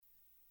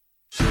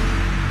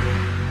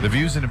The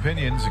views and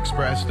opinions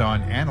expressed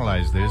on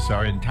Analyze This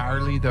are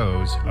entirely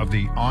those of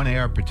the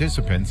on-air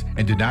participants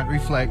and do not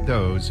reflect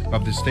those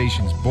of the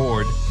station's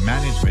board,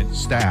 management,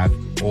 staff,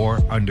 or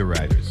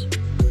underwriters.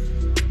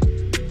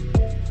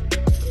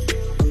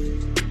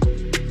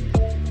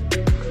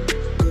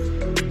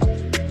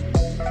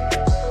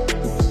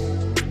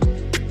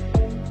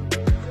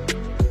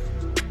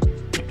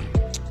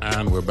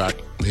 And we're back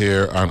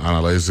here on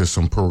Analyze This,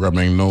 some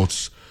programming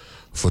notes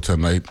for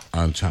tonight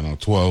on Channel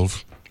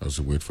 12. As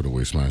we wait for the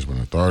Waste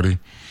Management Authority.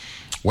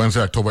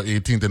 Wednesday, October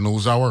 18th, the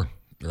news hour,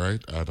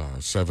 right? At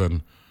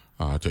 7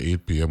 to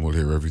 8 p.m., we'll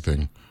hear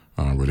everything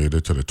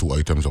related to the two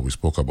items that we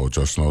spoke about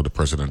just now, the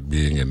president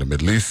being in the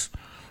Middle East,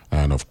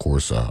 and, of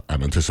course, an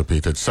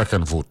anticipated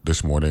second vote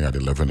this morning at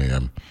 11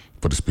 a.m.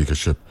 for the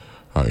speakership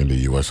in the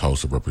U.S.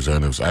 House of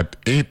Representatives. At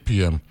 8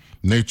 p.m.,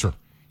 Nature,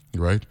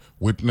 right?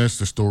 Witness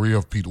the story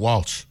of Pete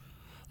Walsh,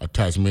 a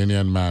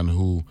Tasmanian man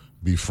who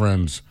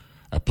befriends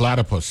a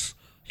platypus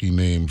he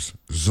names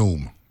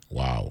Zoom.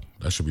 Wow,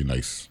 that should be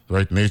nice,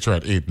 right? Nature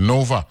at 8.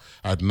 Nova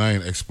at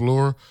 9.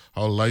 Explore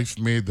how life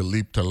made the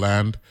leap to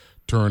land,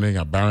 turning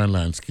a barren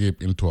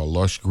landscape into a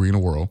lush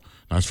green world.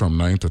 That's from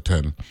 9 to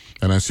 10.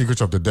 And then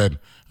Secrets of the Dead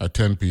at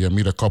 10 p.m.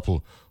 Meet a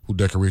couple who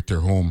decorate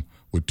their home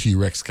with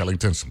T-Rex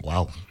skeletons.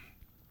 Wow.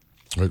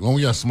 Right, when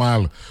we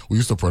smile, we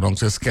used to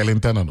pronounce it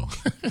skeleton, no?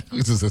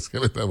 It's just a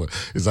skeleton,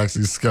 but it's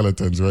actually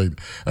skeletons, right?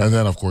 And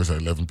then, of course,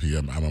 at 11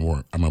 p.m., I'm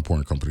an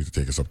important company to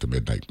take us up to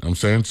midnight. You know what I'm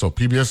saying? So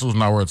PBS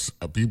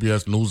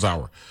News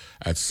Hour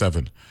at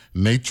 7.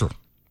 Nature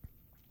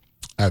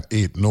at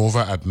 8.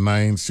 Nova at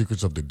 9.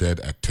 Secrets of the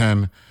Dead at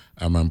 10.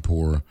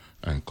 Amanpour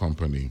and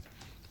Company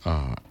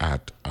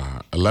at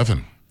 11.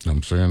 You know what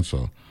I'm saying?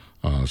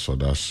 So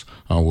that's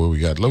where we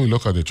got. Let me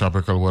look at the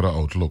tropical weather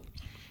outlook,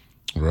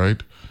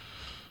 right?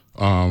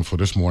 For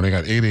this morning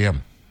at 8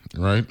 a.m.,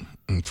 right?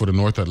 For the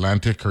North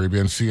Atlantic,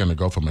 Caribbean Sea, and the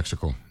Gulf of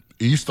Mexico.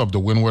 East of the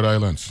Windward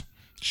Islands,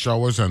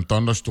 showers and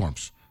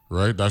thunderstorms,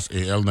 right? That's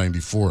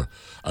AL94,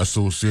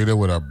 associated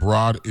with a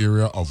broad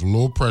area of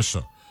low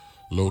pressure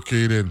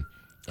located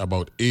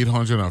about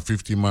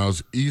 850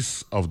 miles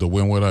east of the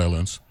Windward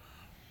Islands.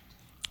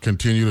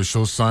 Continue to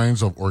show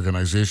signs of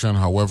organization.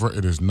 However,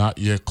 it is not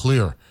yet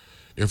clear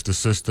if the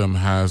system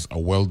has a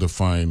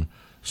well-defined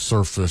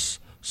surface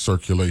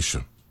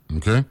circulation,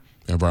 okay?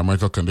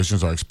 Environmental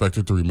conditions are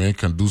expected to remain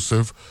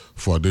conducive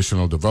for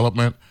additional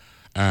development,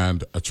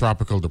 and a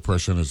tropical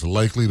depression is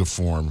likely to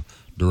form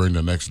during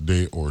the next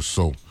day or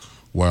so,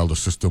 while the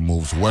system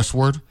moves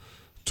westward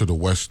to the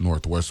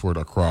west-northwestward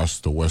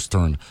across the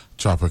western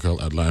tropical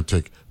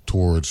Atlantic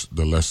towards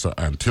the Lesser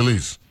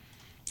Antilles.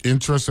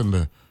 Interest in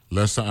the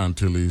Lesser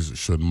Antilles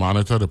should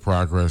monitor the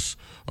progress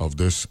of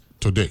this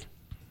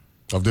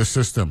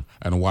system,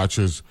 and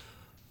watches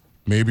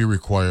may be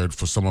required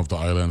for some of the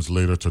islands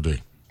later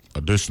today.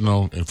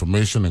 Additional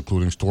information,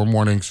 including storm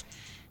warnings,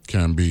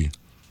 can be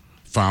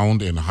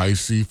found in high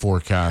sea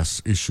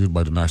forecasts issued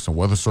by the National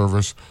Weather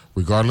Service.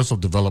 Regardless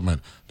of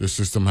development, this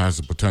system has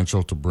the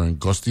potential to bring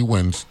gusty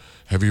winds,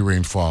 heavy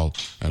rainfall,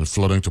 and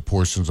flooding to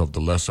portions of the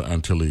Lesser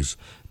Antilles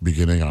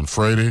beginning on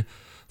Friday.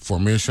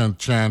 Formation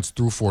chance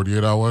through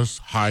 48 hours,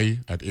 high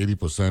at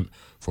 80%.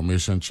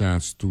 Formation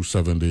chance through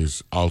 7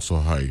 days, also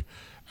high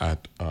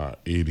at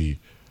 80%.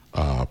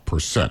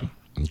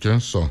 Okay,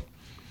 so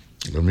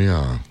let me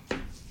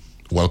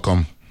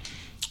welcome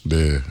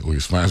the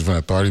Waste Management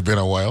Authority. Been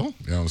a while,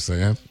 you know what I'm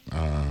saying,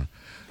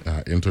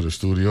 into the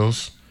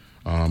studios.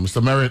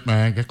 Mr. Merritt,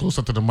 man, get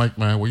closer to the mic,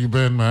 man. Where you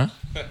been, man?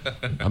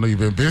 I know you've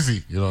been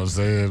busy, you know what I'm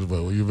saying,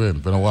 but where you been?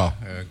 Been a while.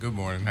 Good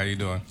morning. How you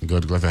doing?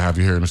 Good. Glad to have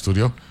you here in the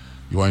studio.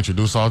 You want to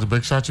introduce all the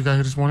big shots you got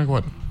here this morning?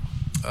 What?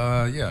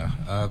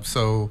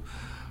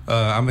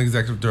 I'm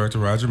Executive Director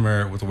Roger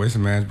Merritt with the Waste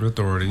Management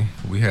Authority.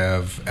 We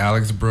have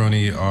Alex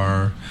Bruney,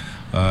 our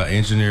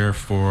engineer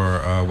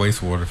for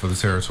wastewater for the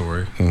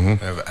territory. Mm-hmm. We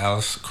have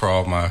Alice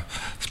Krall, my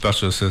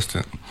special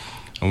assistant,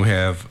 and we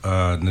have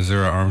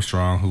Nazira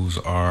Armstrong, who's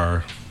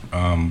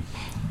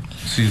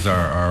she's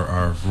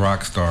our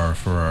rock star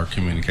for our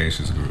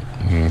communications group.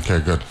 Okay,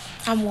 good.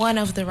 I'm one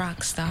of the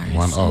rock stars.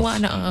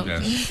 One of.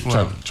 Yes.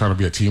 Trying to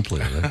be a team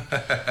player,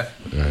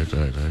 right?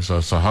 right.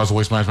 So how's the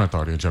Waste Management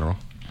Authority in general?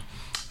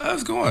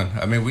 It's going.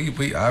 I mean,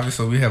 we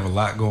obviously have a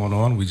lot going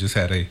on. We just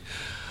had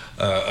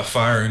a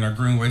fire in our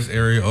green waste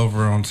area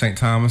over on St.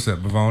 Thomas at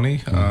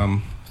Bruney. Mm-hmm.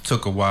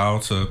 Took a while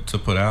to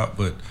put out,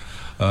 but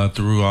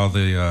through all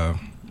the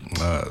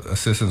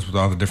assistance with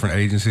all the different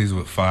agencies,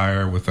 with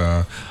fire, with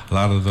a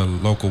lot of the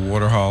local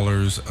water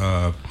haulers,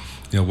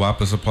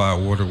 WAPA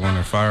supplied water, one of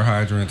their fire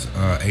hydrants.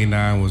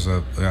 A9 was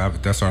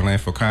that's our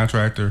landfill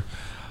contractor.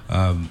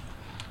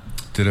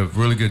 Did a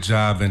really good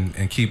job in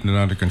keeping it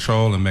under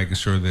control and making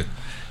sure that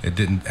it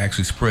didn't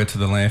actually spread to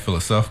the landfill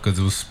itself, because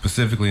it was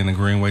specifically in the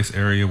green waste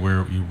area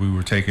where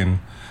we've taken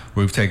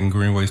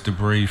green waste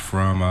debris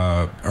from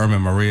Irma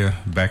and Maria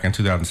back in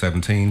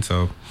 2017.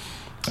 So,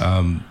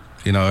 outside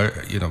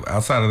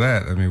of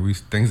that, I mean,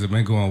 things have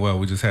been going well.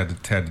 We just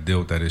had to deal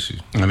with that issue.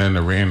 And then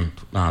the rain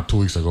 2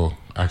 weeks ago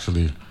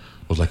actually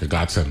was like a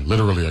godsend,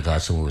 literally a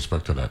godsend with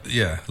respect to that.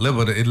 Yeah,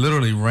 but it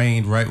literally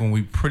rained right when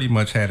we pretty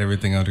much had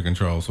everything under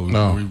control. So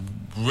we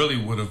really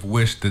would have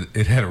wished that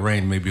it had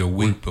rained maybe a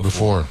week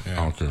before.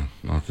 Yeah. Okay,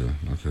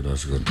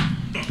 that's good.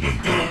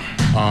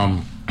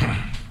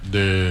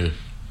 The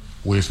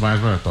Waste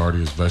Management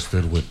Authority is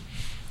vested with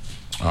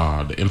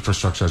the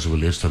infrastructure as it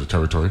relates to the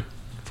territory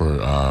for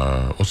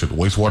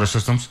wastewater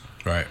systems.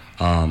 Right.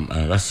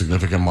 And that's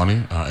significant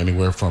money,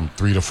 anywhere from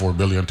 $3 to $4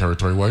 billion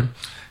territory wide.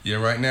 Yeah,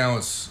 right now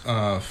it's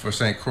for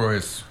St. Croix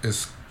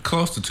it's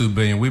close to $2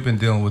 billion. We've been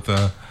dealing with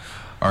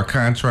our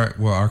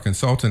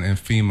consultant in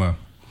FEMA,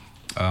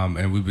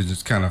 and we've been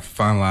just kind of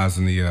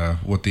finalizing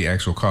what the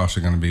actual costs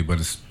are going to be. But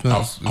it's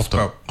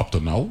up to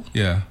now.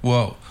 Yeah.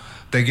 Well,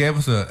 they gave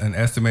us an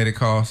estimated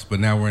cost, but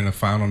now we're in the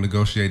final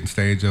negotiating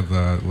stage of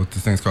what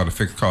this thing's called a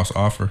fixed cost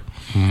offer,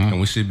 and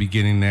we should be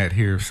getting that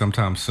here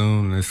sometime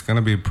soon. It's going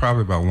to be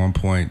probably about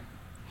 1.6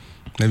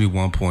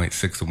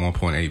 to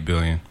 1.8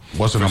 billion.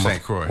 What's the number?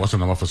 St. Croix? What's the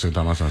number for St.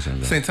 Thomas and St.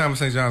 John? St. Thomas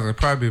St. John's will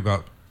probably be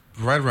about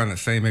right around the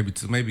same,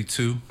 maybe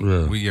two.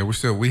 Yeah.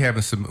 We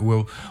haven't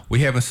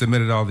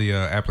submitted all the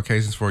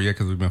applications for it yet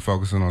because we've been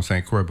focusing on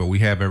St. Croix, but we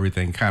have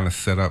everything kind of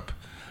set up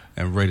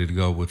and ready to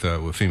go with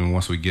FEMA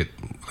once we get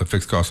a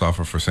fixed cost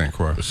offer for St.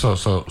 Croix. So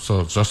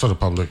just so the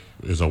public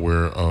is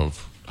aware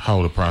of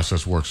how the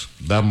process works,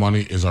 that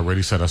money is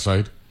already set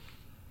aside.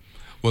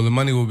 Well, the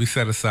money will be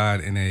set aside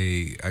in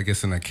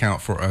an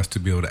account for us to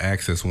be able to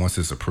access once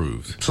it's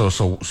approved.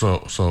 Hasn't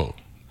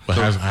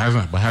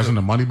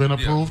the money been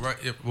approved? Yeah, right.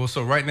 Yeah, well,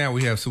 so right now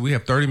we have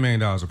 $30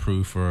 million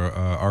approved for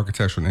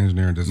architectural and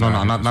engineering design.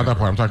 No, not that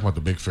part. I'm talking about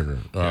the big figure.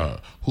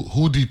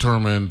 Who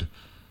determined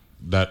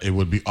that it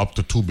would be up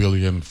to $2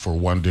 billion for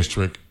one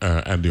district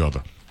and the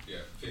other?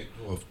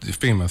 Well,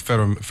 FEMA,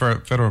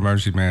 Federal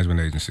Emergency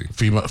Management Agency.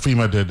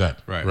 FEMA did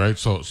that, right?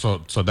 So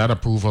that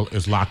approval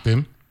is locked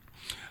in.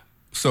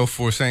 So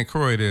for St.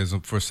 Croix, it is.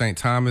 For St.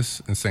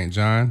 Thomas and St.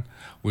 John,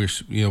 we're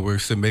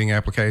submitting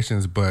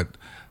applications, but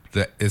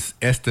it's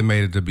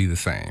estimated to be the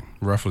same,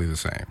 roughly the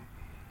same.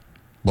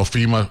 But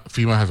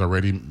FEMA has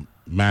already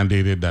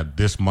mandated that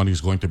this money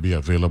is going to be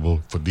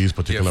available for these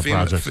particular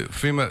projects.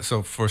 FEMA.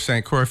 So for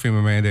St. Croix,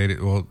 FEMA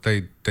mandated. Well,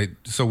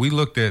 so we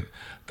looked at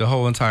the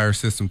whole entire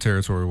system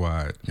territory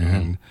wide,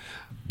 and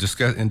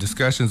in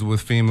discussions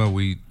with FEMA,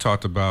 we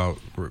talked about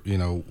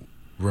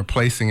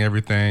replacing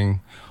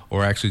everything,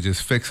 or actually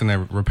just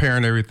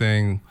repairing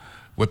everything,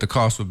 what the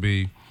cost would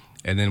be,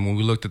 and then when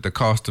we looked at the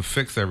cost to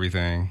fix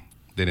everything,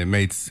 then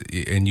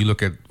and you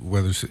look at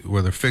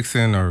whether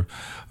fixing or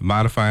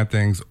modifying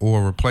things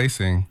or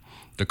replacing,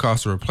 the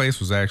cost to replace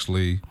was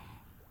actually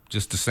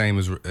just the same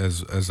as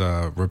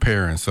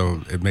repairing.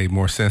 So it made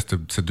more sense to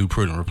do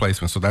prudent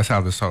replacement. So that's how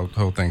this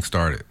whole thing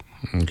started.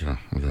 Okay.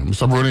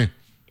 Mr. Bruney,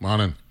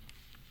 morning.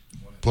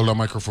 Pull that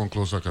microphone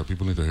closer because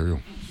people need to hear you.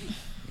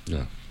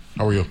 Yeah.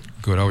 How are you?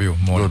 Good. How are you?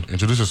 Morning. Good.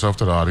 Introduce yourself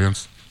to the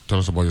audience. Tell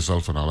us about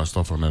yourself and all that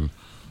stuff, and then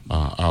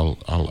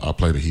I'll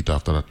play the heat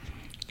after that.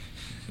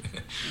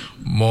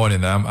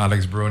 Morning. I'm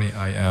Alex Bruney.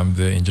 I am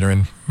the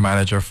engineering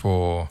manager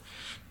for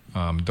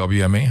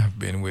WMA. I've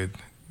been with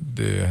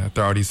the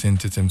authority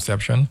since its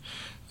inception.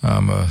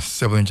 I'm a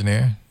civil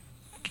engineer,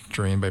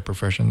 trained by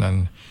profession,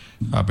 and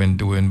I've been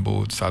doing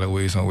both solid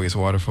waste and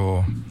wastewater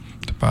for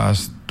the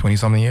past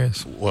 20-something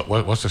years.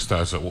 What's the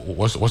status?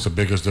 What's the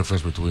biggest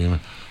difference between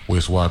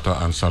wastewater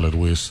and solid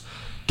waste?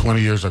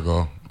 20 years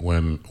ago,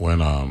 when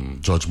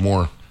Judge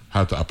Moore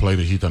had to apply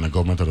the heat on the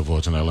government of the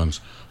Virgin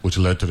Islands, which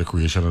led to the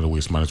creation of the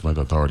Waste Management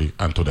Authority,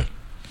 and today?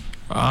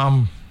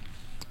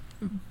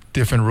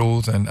 Different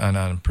rules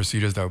and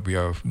procedures that we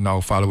are now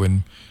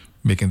following,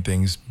 making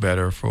things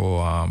better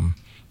for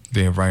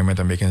the environment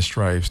and making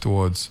strides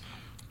towards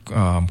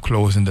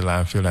closing the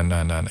landfill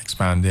and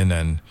expanding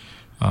and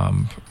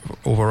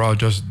overall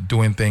just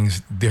doing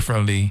things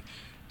differently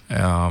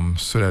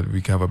so that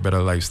we can have a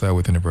better lifestyle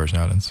within the Virgin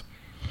Islands.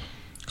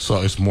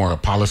 So it's more a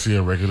policy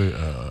and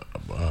regulatory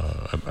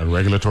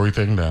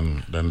thing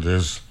than it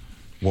is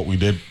what we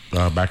did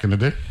back in the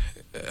day?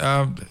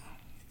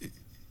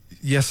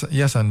 Yes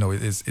and no.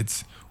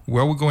 It's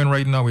where we're going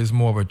right now is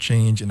more of a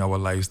change in our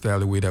lifestyle,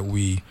 the way that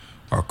we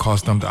are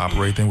accustomed to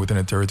operating within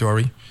the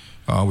territory.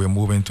 We're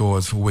moving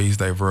towards waste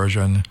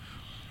diversion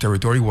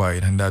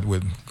territory-wide, and that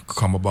would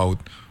come about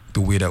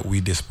the way that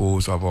we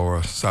dispose of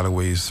our solid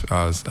waste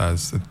as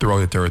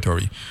throughout the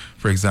territory.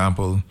 For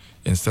example,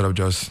 instead of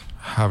just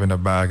having a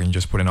bag and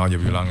just putting all your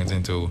belongings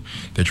into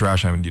the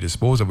trash and you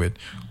dispose of it,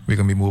 we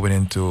can be moving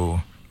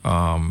into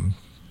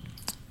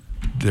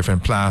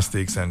different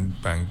plastics and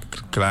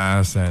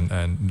glass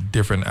and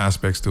different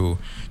aspects to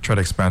try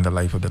to expand the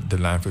life of the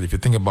landfill. If you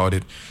think about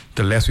it,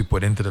 the less we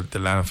put into the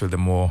landfill, the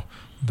more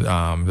the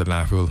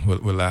landfill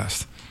will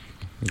last.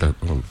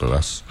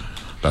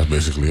 That's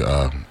basically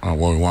what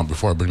we want.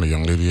 Before I bring the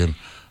young lady in,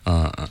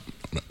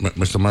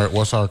 Mr. Merritt,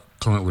 what's our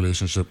current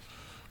relationship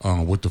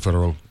with the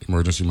Federal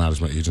Emergency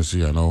Management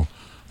Agency? I know,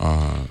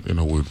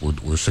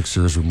 we're 6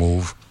 years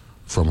removed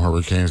from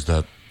hurricanes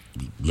that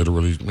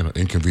literally,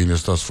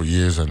 inconvenienced us for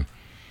years, and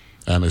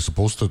it's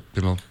supposed to,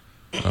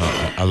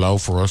 allow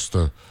for us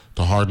to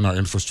to harden our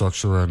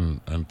infrastructure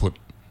and put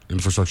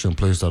infrastructure in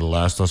place that'll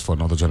last us for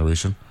another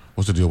generation?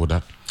 What's the deal with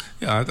that?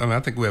 Yeah, I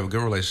think we have a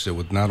good relationship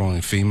with not only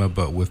FEMA,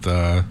 but with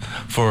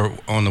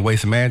on the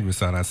waste management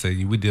side. I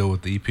say we deal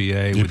with the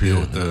EPA, we deal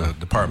with the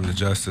Department of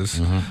Justice.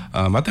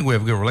 I think we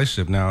have a good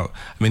relationship. Now,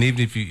 I mean, even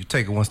if you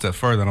take it one step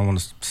further, I don't want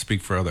to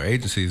speak for other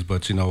agencies,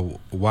 but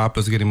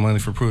WAPA's getting money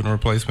for prudent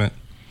replacement,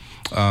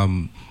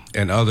 and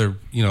other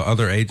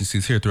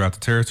agencies here throughout the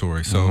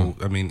territory. So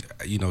I mean,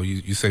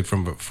 you say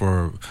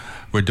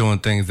we're doing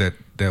things that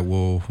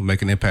will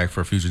make an impact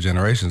for future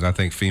generations. I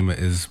think FEMA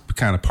is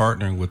kind of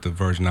partnering with the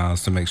Virgin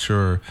Islands to make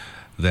sure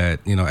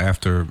that,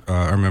 after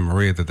Irma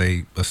Maria, that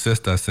they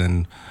assist us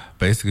in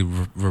basically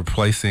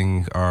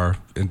replacing our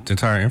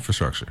entire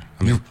infrastructure.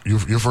 I mean,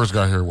 you first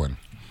got here when?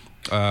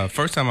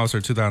 First time I was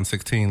here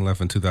 2016, left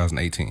in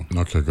 2018.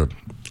 Okay, good.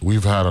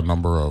 We've had a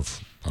number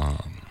of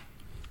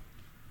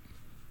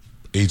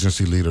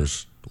agency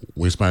leaders,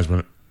 Waste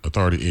Management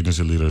Authority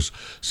agency leaders,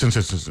 since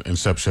its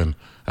inception.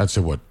 I'd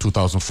say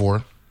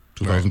 2004?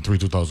 2003,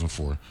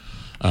 2004.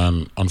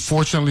 And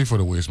unfortunately for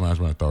the Waste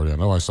Management Authority, I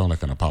know I sound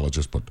like an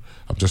apologist, but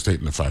I'm just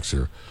stating the facts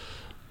here.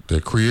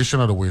 The creation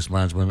of the Waste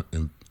Management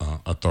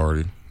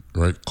Authority,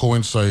 right,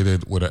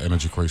 coincided with an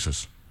energy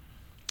crisis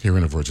here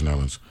in the Virgin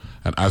Islands.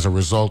 And as a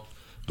result,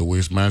 the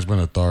Waste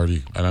Management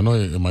Authority, and I know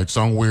it might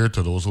sound weird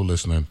to those who are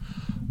listening,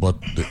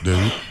 but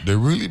they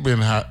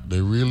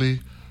really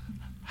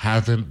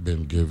haven't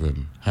been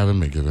given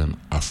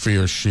a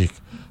fair shake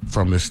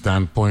from the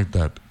standpoint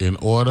that in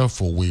order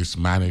for waste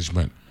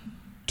management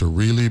to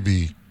really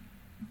be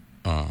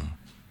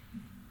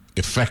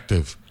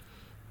effective,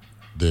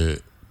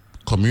 the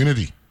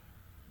community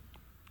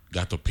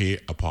got to pay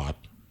a part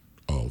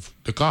of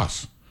the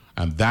cost.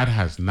 And that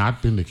has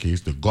not been the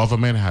case. The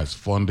government has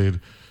funded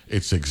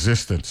its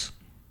existence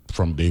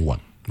from day one.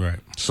 Right.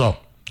 So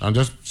I'm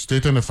just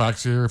stating the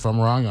facts here. If I'm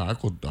wrong, I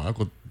could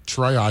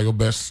try your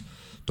best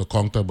to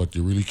counter, but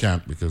you really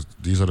can't, because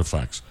these are the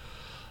facts.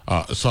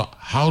 So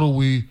how do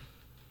we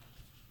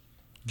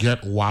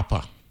get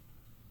WAPA,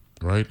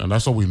 right? And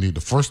that's what we need.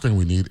 The first thing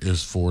we need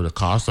is for the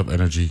cost of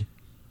energy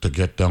to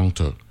get down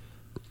to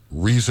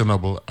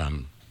reasonable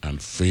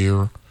and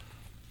fair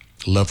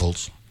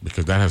levels,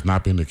 because that has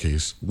not been the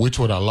case, which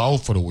would allow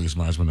for the Waste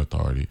Management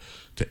Authority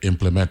to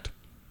implement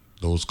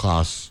those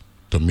costs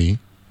to me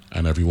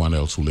and everyone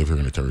else who live here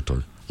in the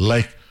territory,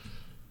 like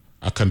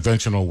a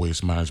conventional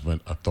Waste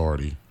Management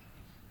Authority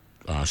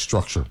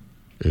structure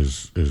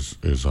is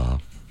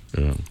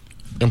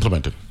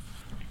implemented.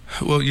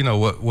 Well,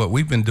 what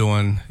we've been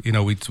doing,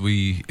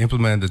 we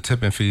implemented the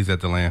tipping fees at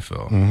the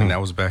landfill, and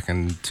that was back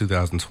in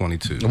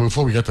 2022. And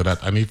before we get to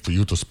that, I need for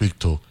you to speak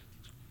to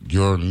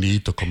your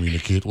need to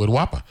communicate with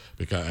WAPA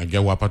and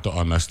get WAPA to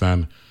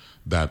understand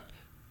that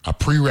a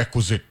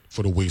prerequisite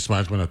for the Waste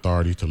Management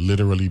Authority to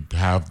literally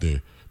have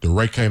the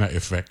right kind of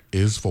effect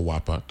is for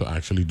WAPA to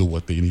actually do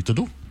what they need to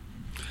do.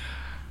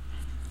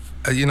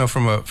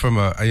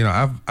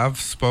 I've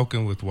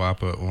spoken with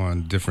WAPA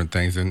on different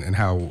things and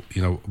how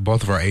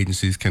both of our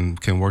agencies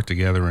can work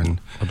together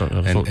and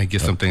get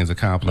some things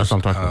accomplished.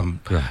 That's what I'm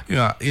talking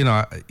about.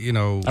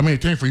 I mean,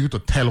 it's time for you to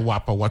tell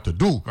WAPA what to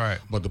do. Right.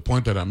 But the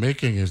point that I'm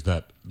making is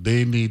that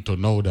they need to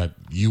know that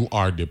you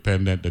are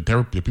dependent. The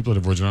people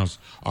of the Virgin Islands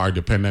are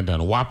dependent on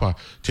WAPA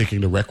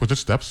taking the requisite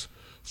steps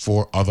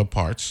for other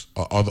parts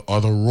or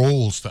other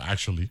roles to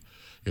actually,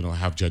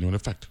 have genuine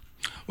effect.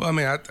 Well, I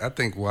mean, I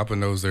think WAPA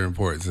knows their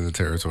importance in the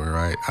territory,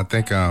 right? I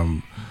think, I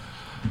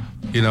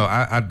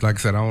like I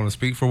said, I don't want to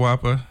speak for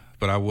WAPA,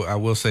 but I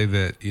will say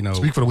that,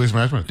 Speak for the Waste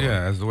Management Authority.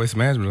 Yeah, as the Waste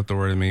Management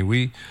Authority, I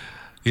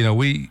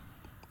mean,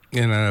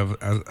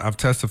 I've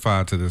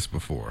testified to this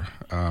before.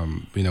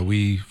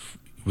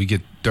 We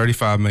get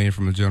 $35 million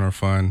from the general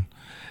fund.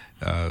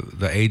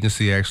 The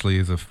agency actually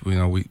is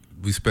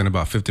we spend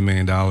about $50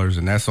 million,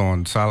 and that's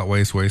on solid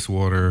waste,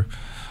 wastewater,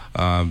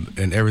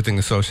 and everything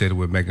associated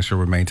with making sure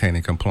we're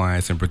maintaining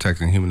compliance and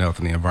protecting human health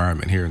and the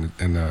environment here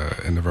in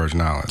the Virgin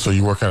Islands. So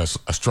you work at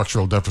a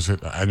structural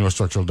deficit, an annual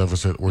structural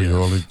deficit, where you're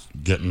only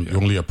you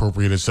only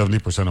appropriated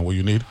 70% of what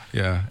you need.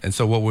 Yeah, and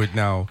so what we've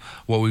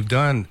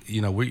done,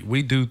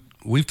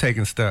 we've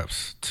taken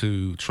steps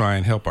to try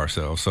and help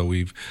ourselves. So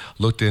we've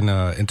looked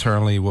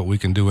internally what we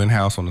can do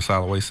in-house on the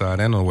solid waste side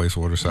and on the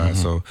wastewater side.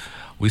 So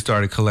we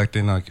started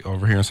collecting, like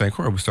over here in St.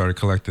 Croix, we started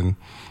collecting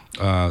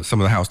some of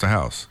the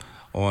house-to-house.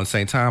 On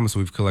St. Thomas,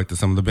 we've collected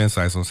some of the bin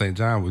sites. On St.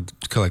 John, we've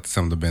collected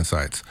some of the bin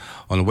sites.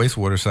 On the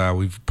wastewater side,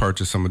 we've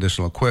purchased some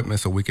additional equipment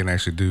so we can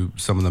actually do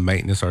some of the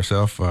maintenance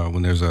ourselves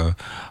when there's a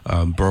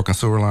broken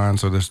sewer line.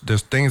 So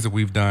there's things that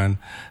we've done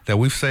that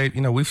we've saved.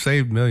 We've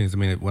saved millions. I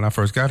mean, when I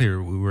first got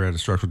here, we were at a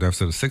structural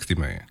deficit of $60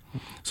 million.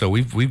 So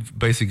we've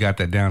basically got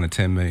that down to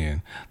 $10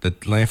 million. The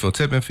landfill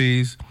tipping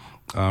fees.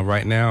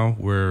 Right now,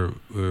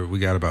 we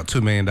got about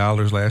 $2 million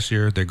last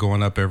year. They go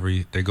up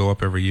every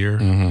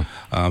year.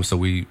 So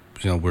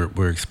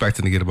we're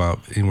expecting to get about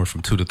anywhere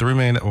from $2 to $3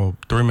 million or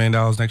 $3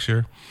 million next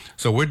year.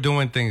 So we're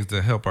doing things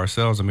to help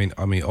ourselves. I mean,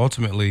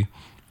 ultimately,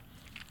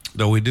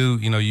 though we do.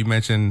 You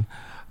mentioned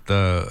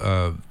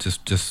the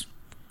just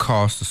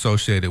costs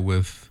associated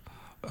with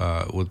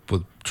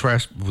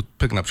trash, with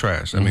picking up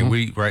trash. I mean,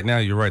 we right now,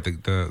 you're right.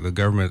 The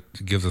government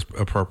gives us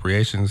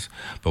appropriations,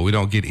 but we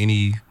don't get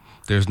any.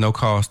 There's no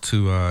cost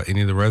to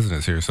any of the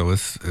residents here. So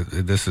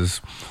this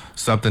is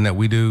something that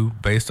we do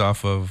based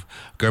off of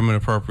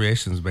government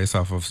appropriations, based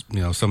off of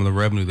some of the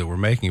revenue that we're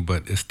making.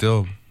 But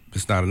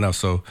it's not enough.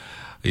 So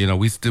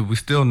we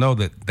still know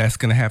that that's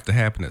going to have to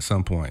happen at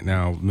some point.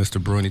 Now,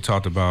 Mr. Bruney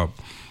talked about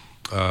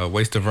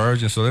waste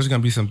diversion. So there's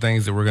going to be some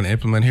things that we're going to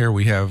implement here.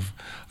 We have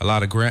a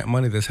lot of grant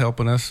money that's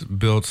helping us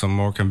build some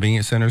more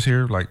convenience centers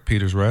here, like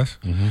Peter's Rest.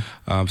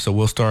 So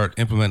we'll start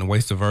implementing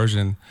waste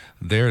diversion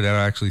there. That'll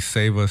actually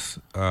save us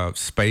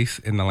space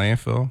in the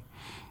landfill.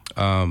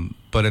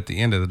 But at the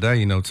end of the day,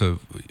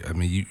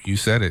 you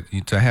said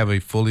it, to have a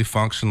fully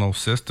functional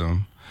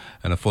system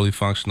and a fully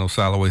functional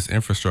solid waste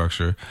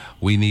infrastructure,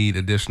 we need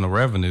additional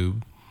revenue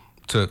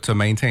to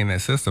maintain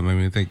that system. I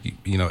mean, I think,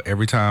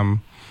 every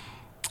time,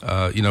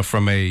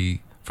 from the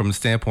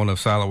standpoint of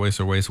solid waste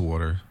or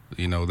wastewater,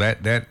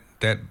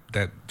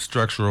 that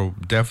structural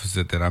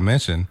deficit that I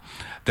mentioned,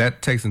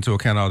 that takes into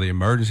account all the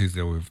emergencies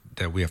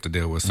that we have to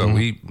deal with. So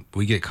we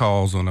get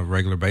calls on a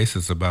regular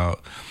basis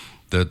about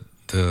the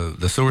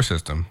sewer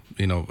system,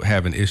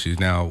 having issues.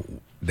 Now,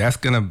 that's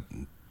going to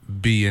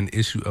be an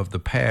issue of the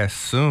past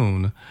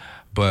soon,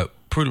 but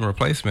prudent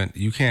replacement,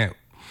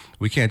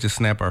 we can't just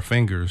snap our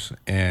fingers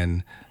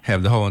and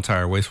have the whole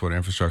entire wastewater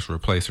infrastructure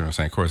replaced here in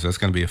St. Croix. That's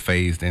going to be a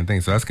phased-in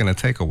thing, so that's going to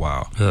take a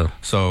while. Yeah.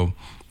 So,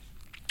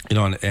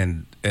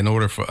 and in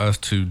order for us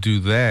to do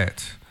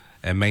that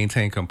and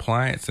maintain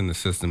compliance in the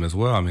system as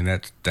well, I mean,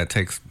 that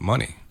takes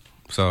money.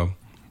 So,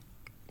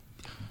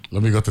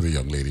 let me go to the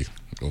young lady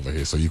over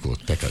here, so you could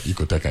take a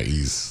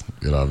ease,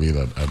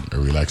 and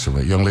relax from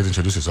it. Young lady,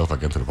 introduce yourself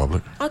again to the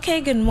public. Okay,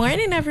 good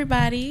morning,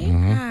 everybody.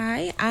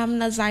 Hi, I'm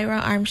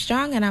Nazira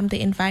Armstrong, and I'm the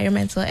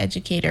environmental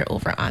educator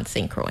over on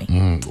St. Croix.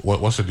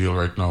 What's the deal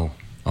right now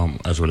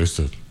as it relates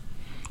to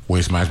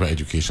waste management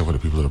education for the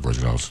people of the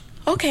Virgin Islands?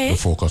 Okay. The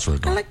focus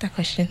right now. I like that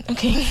question.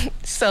 Okay,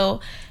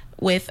 so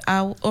with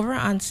over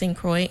on St.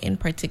 Croix in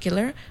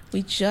particular,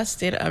 we just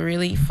did a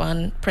really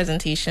fun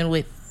presentation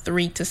with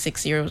 3 to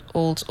 6 year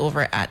olds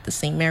over at the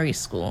St. Mary's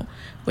School,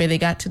 where they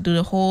got to do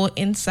the whole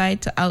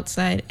inside to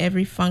outside,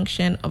 every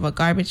function of a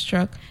garbage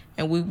truck,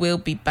 and we will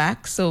be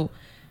back. So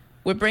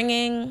we're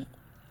bringing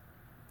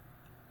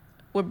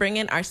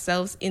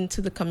ourselves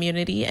into the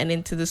community and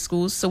into the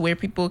schools, so where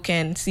people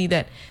can see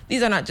that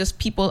these are not just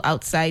people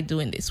outside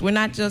doing this. We're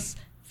not just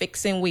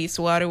fixing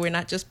wastewater. We're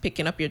not just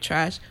picking up your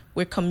trash.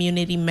 We're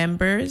community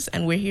members,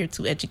 and we're here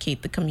to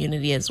educate the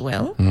community as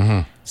well.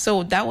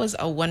 So that was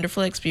a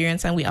wonderful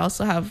experience. And we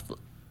also have,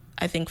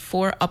 I think,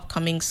 4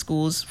 upcoming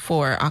schools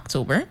for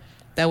October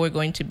that we're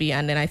going to be,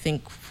 and then I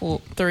think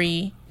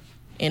 3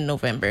 in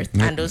November.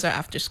 And those are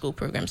after school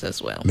programs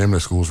as well. Name the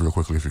schools real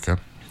quickly if you can.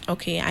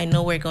 Okay, I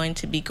know we're going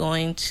to be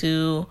going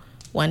to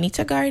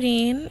Juanita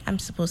Garden. I'm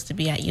supposed to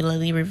be at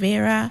Eulalie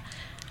Rivera.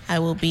 I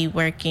will be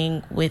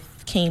working with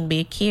Cane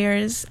Bay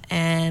Cares,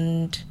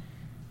 and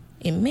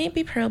it may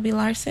be Pearl B.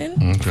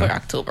 Larson for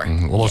October.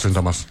 What about St.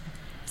 Thomas?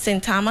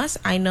 St. Thomas,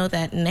 I know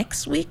that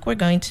next week we're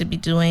going to be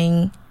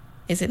doing,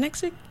 is it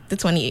next week? The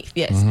 28th,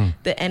 yes.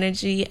 The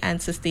Energy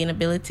and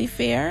Sustainability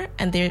Fair.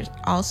 And there's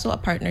also a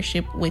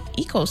partnership with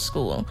Eco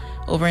School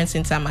over in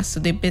St. Thomas. So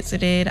they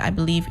visited, I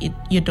believe,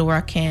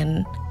 Eudora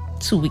Can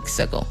 2 weeks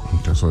ago.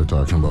 That's what we're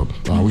talking about.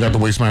 We got the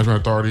Waste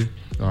Management Authority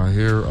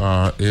here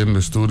in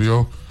the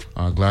studio.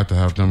 Glad to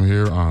have them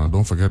here.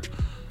 Don't forget,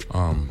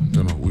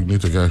 we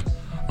need to get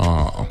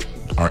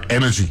our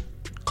energy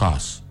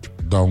costs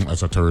down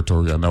as a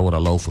territory, and that would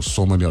allow for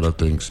so many other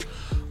things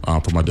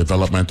from a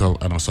developmental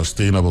and a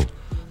sustainable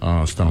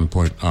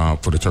standpoint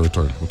for the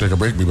territory. We'll take a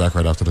break. Be back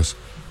right after this.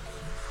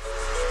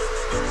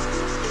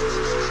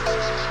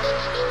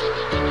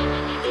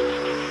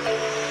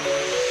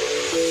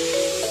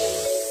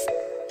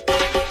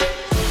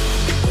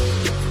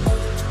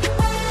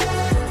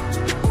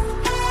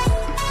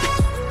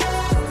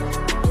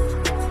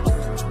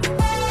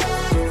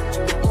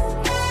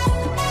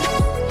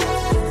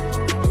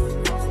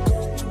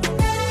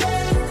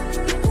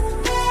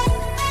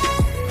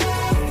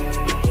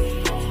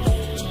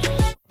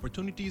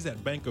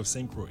 At Bank of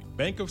St. Croix.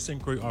 Bank of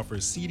St. Croix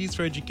offers CDs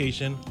for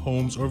education,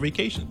 homes, or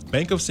vacations.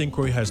 Bank of St.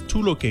 Croix has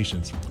 2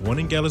 locations, one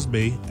in Gallows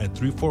Bay at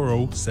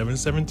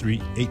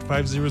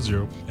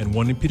 340-773-8500 and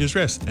one in Peters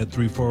Rest at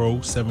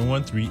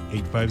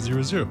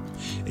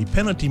 340-713-8500. A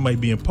penalty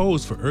might be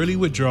imposed for early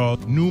withdrawal,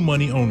 new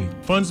money only.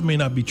 Funds may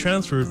not be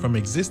transferred from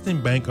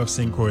existing Bank of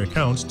St. Croix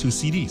accounts to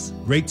CDs.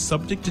 Rates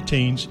subject to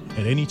change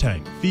at any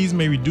time. Fees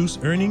may reduce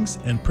earnings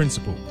and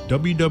principal.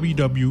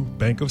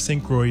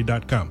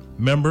 www.bankofstcroix.com.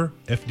 Member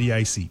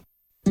FDIC.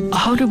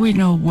 How do we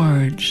know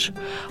words?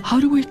 How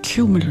do we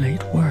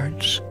accumulate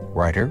words?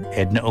 Writer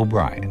Edna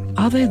O'Brien.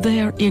 Are they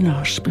there in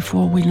us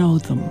before we know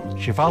them?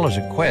 She follows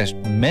a quest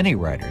many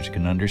writers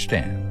can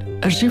understand.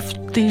 As if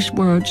these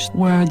words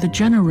were the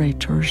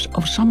generators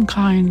of some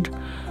kind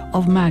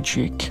of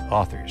magic.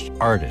 Authors,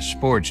 artists,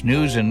 sports,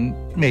 news, and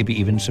maybe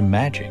even some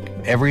magic.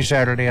 Every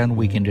Saturday on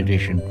Weekend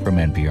Edition from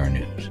NPR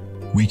News.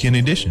 Weekend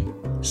Edition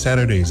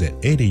Saturdays at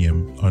 8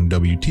 a.m. on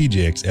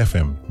WTJX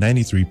FM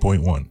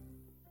 93.1.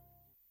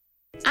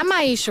 I'm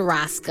Aisha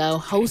Roscoe,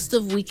 host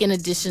of Weekend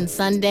Edition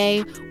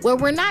Sunday, where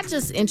we're not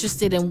just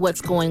interested in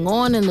what's going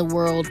on in the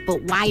world,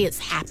 but why it's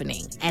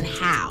happening and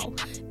how.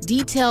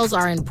 Details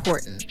are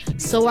important,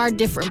 so are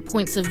different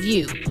points of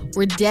view.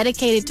 We're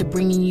dedicated to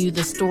bringing you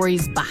the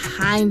stories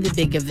behind the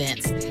big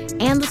events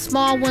and the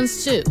small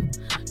ones too.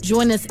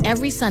 Join us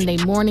every Sunday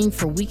morning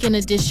for Weekend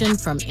Edition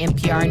from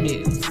NPR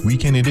News.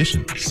 Weekend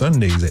Edition,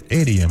 Sundays at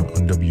 8 a.m.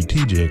 on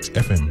WTJX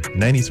FM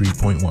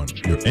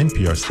 93.1, your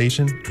NPR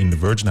station in the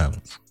Virgin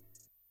Islands.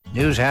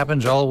 News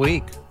happens all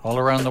week, all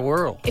around the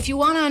world. If you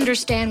want to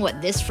understand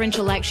what this French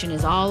election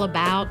is all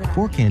about...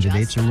 4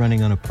 candidates are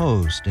running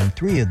unopposed, and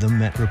 3 of them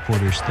met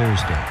reporters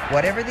Thursday.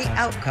 Whatever the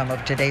outcome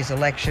of today's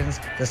elections,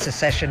 the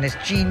secessionist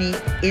genie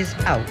is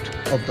out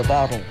of the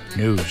bottle.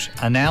 News,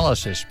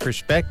 analysis,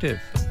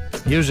 perspective,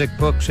 music,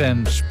 books,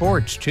 and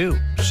sports, too.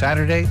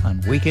 Saturday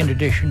on Weekend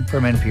Edition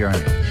from NPR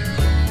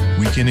News.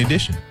 Weekend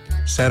Edition,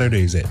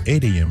 Saturdays at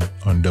 8 a.m.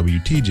 on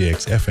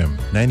WTJX FM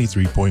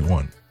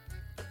 93.1.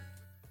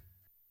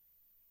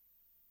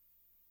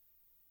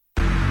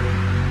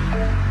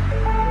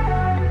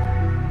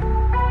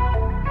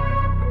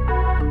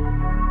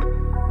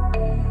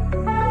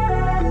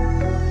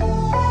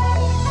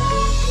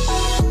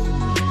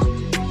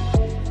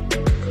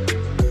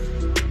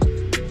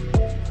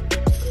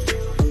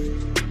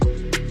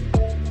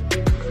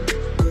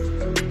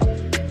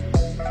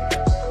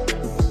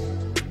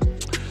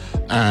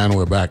 And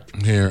we're back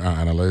here on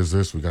Analyze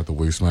This. We got the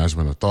Waste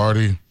Management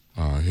Authority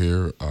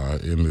here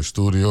in the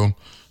studio.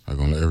 I'm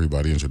going to let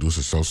everybody introduce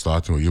themselves,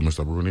 starting with you,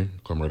 Mr. Bruney.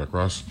 Come right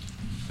across.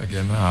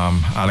 Again,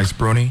 Alex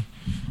Bruney,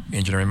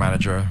 Engineering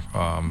Manager,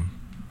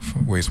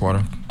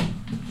 Wastewater.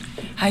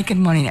 Hi, good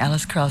morning.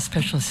 Alice Krall,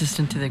 Special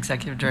Assistant to the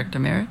Executive Director,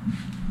 Merritt.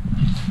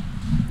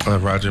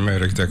 Roger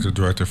Merritt, Executive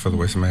Director for the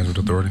Waste Management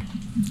Authority.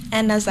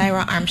 And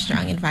Nazira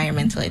Armstrong,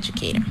 Environmental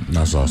Educator.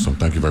 That's awesome.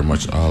 Thank you very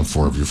much, all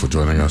 4 of you, for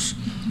joining us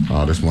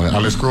this morning.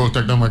 Alex Krall,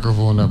 take the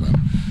microphone there, man.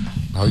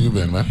 How you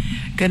been, man?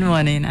 Good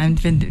morning.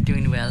 I've been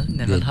doing well.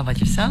 Neville, Good. How about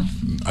yourself?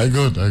 I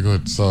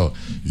good. So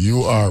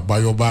you are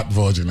Biobat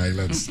Virgin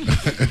Islands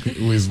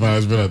Waste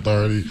Management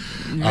Authority.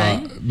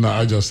 Right. No,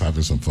 I just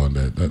having some fun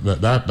there.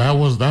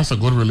 That's a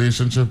good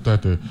relationship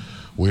that the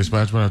Waste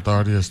Management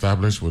Authority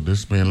established with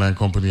this mainland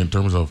company in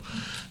terms of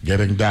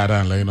getting data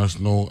and letting us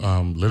know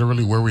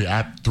literally where we're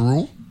at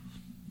through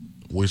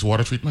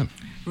wastewater treatment.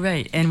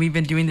 Right, and we've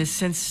been doing this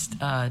since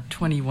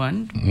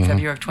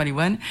February of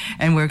 21,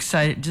 and we're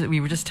excited. We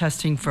were just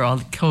testing for all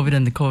the COVID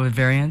and the COVID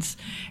variants,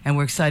 and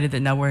we're excited that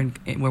now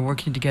we're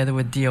working together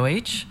with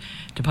DOH,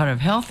 Department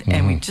of Health,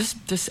 and we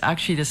just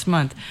this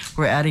month,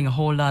 we're adding a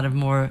whole lot of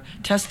more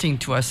testing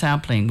to our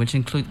sampling, which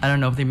include, I don't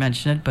know if they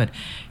mentioned it, but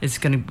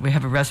we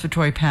have a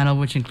respiratory panel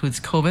which includes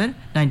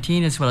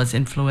COVID-19 as well as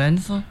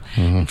influenza,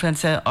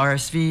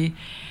 RSV,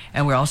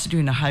 and we're also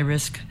doing a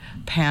high-risk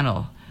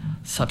panel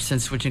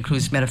substance, which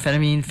includes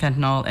methamphetamine,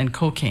 fentanyl, and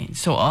cocaine.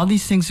 So all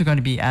these things are going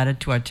to be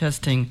added to our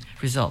testing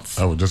results.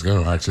 I was just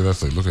going to ask you,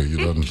 that's like, look at you,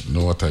 don't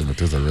know what time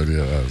it is already.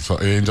 So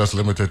it ain't just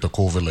limited to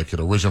COVID like it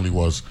originally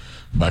was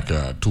back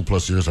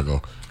 2+ years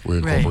ago. We're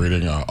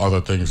incorporating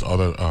other things,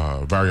 other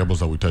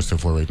variables that we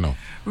tested for right now.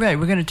 Right,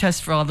 we're going to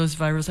test for all those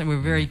viruses, and we're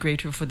very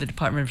grateful for the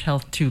Department of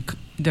Health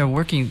they're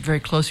working very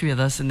closely with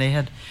us, and they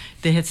had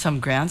some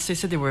grants. They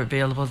said they were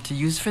available to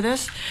use for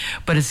this,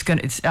 but it's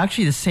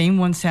actually the same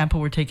one sample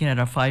we're taking at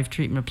our 5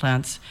 treatment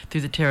plants through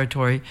the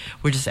territory.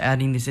 We're just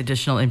adding this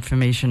additional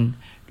information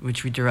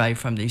which we derive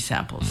from these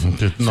samples.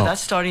 Okay, so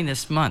that's starting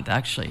this month,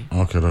 actually.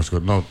 Okay, that's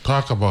good. Now,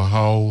 talk about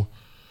how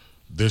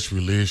this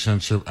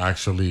relationship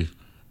actually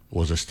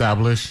was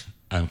established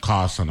and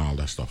costs and all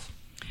that stuff.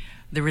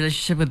 The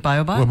relationship with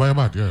Biobot? Well,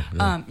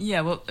 Biobot,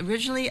 yeah. Well,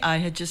 originally I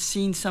had just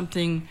seen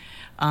something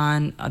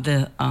on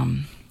the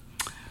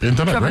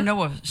internet, Trevor right?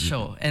 Noah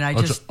show, and I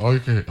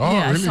really?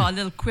 I saw a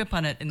little quip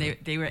on it, and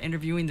they were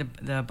interviewing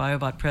the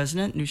Biobot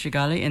president,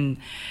 Nushigali, and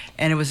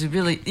it was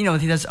really,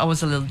 there's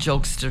always a little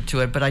jokester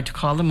to it, but I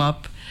called them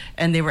up,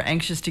 and they were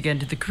anxious to get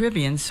into the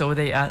Caribbean, so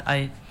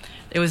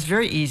it was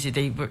very easy.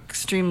 They were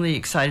extremely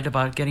excited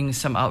about getting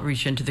some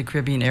outreach into the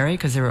Caribbean area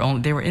because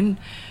they were in,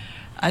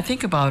 I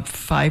think, about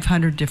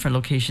 500 different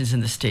locations in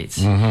the States.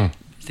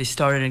 They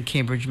started in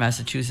Cambridge,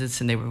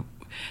 Massachusetts, and they were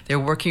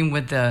working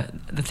with the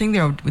thing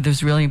that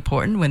was really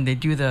important when they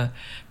do the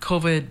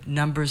COVID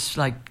numbers,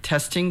 like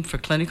testing for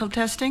clinical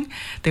testing,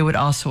 they would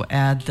also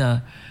add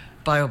the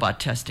Biobot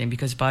testing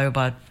because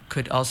Biobot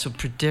could also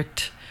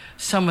predict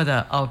some of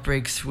the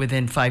outbreaks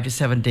within 5 to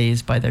 7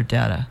 days by their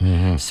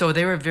data. So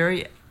they were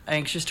very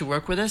anxious to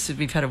work with us.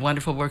 We've had a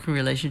wonderful working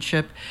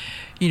relationship.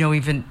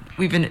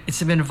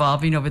 It's been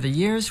evolving over the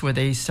years where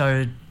they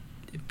started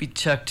be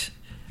checked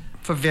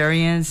for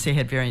variants. They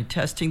had variant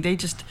testing. They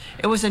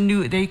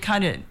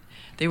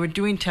were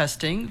doing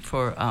testing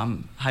for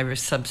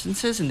high-risk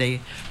substances, and they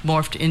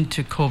morphed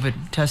into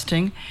COVID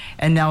testing,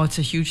 and now it's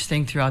a huge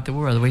thing throughout the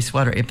world.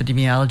 Wastewater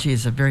epidemiology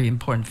is a very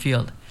important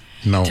field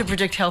to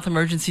predict health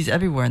emergencies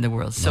everywhere in the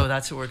world, so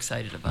that's what we're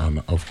excited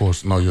about. Of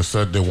course. Now, you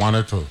said they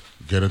wanted to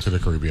get into the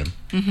Caribbean.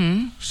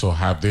 Mm-hmm. So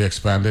have they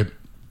expanded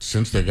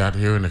since they got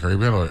here in the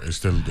Caribbean, or is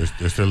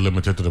they're still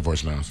limited to the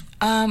Virgin Islands?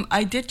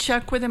 I did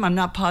check with them. I'm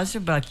not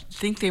positive, but I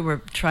think they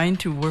were trying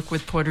to work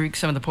with Puerto Rico,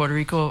 some of the Puerto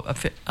Rico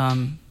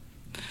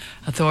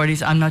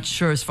authorities. I'm not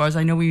sure. As far as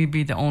I know, we would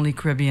be the only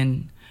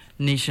Caribbean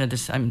nation at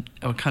this time,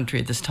 or country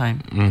at this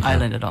time,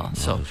 island at all.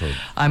 So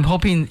I'm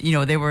hoping,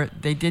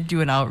 they did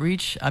do an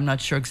outreach. I'm not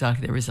sure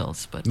exactly the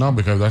results, but no,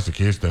 because if that's the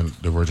case, then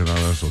the Virgin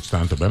Islands would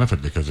stand to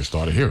benefit because it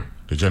started here.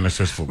 The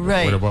genesis for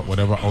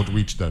whatever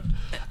outreach that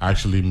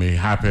actually may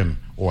happen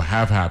or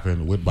have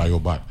happened with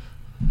BioBot.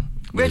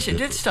 Rich, it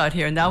did start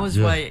here, and that was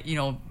why,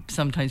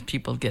 sometimes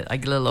people get a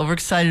little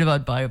overexcited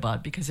about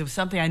BioBot, because it was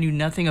something I knew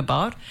nothing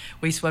about,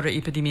 wastewater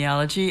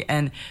epidemiology,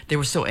 and they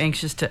were so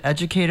anxious to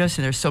educate us,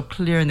 and they're so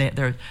clear, and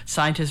they're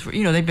scientists,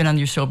 they've been on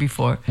your show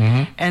before,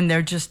 and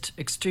they're just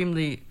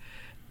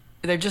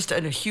they're just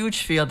in a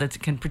huge field that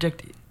can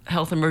predict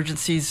health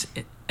emergencies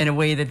in a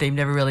way that they've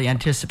never really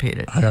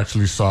anticipated. I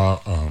actually saw,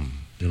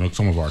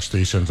 some of our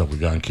stations that we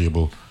got on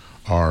cable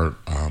are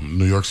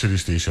New York City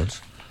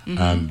stations,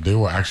 and they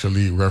were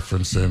actually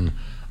referencing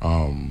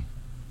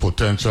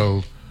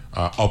potential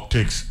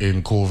upticks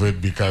in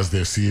COVID because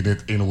they're seeing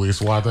it in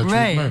wastewater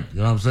treatment. You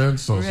know what I'm saying?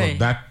 So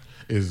that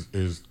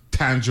is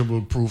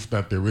tangible proof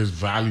that there is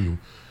value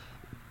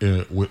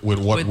with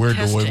what we're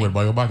doing with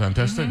BioBot and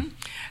testing.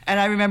 And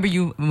I remember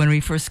you, when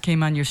we first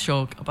came on your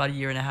show about a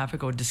year and a half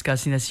ago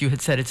discussing this, you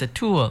had said it's a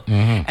tool.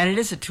 And it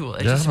is a tool.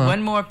 It's just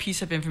one more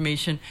piece of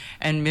information.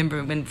 And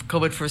remember, when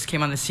COVID first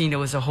came on the scene, it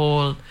was a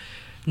whole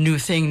new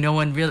thing.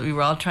 We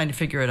were all trying to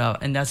figure it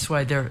out. And that's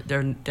why their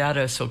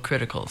data is so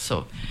critical.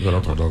 So,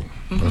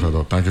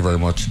 Thank you very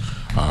much,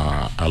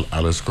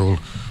 Alice Krall.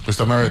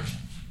 Mr. Merritt.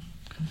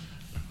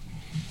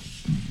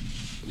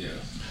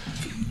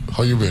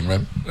 How you been,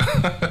 man?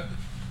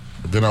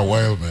 Been a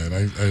while,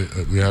 man.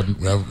 We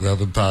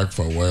haven't talked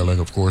for a while, and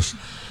of course,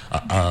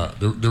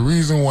 the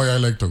reason why I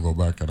like to go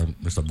back, and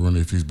Mr. Bruney,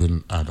 if he's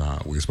been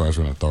at Waste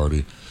Management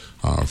Authority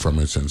from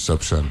its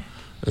inception,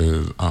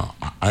 is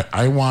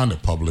I want the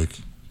public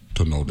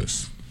to know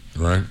this,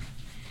 right?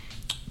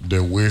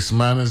 The Waste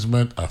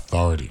Management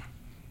Authority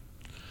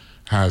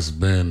has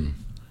been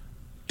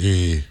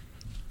a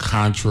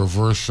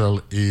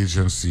controversial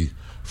agency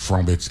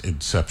from its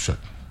inception.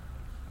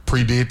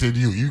 Predated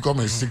you. You come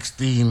in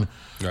 16.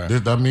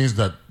 That means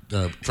that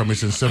from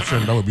its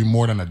inception, that would be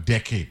more than a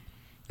decade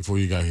before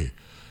you got here.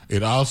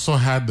 It also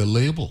had the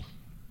label,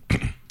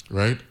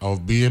 right,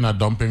 of being a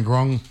dumping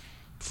ground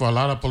for a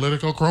lot of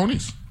political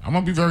cronies. I'm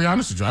going to be very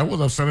honest with you. I was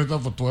a senator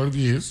for 12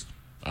 years.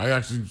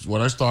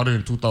 When I started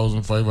in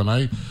 2005, and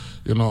I,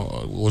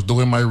 was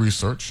doing my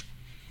research,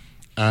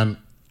 and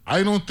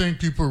I don't think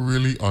people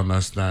really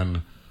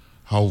understand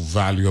how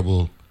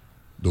valuable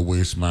the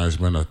Waste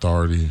Management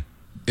Authority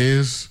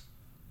is,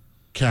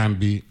 can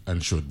be,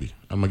 and should be.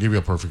 I'm going to give you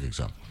a perfect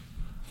example.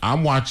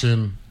 I'm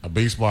watching a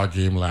baseball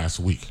game last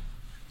week,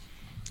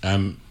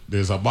 and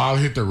there's a ball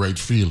hit the right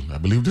field. I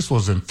believe this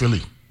was in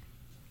Philly.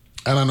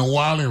 And on the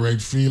wall in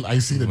right field, I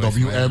see the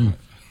WM.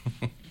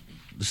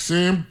 The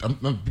same.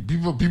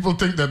 People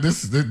think that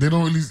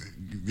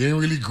they ain't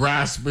really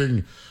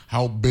grasping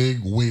how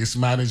big waste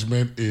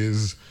management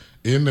is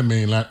in the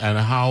mainland and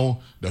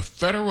how the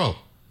federal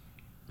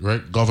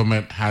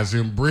government has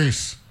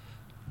embraced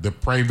the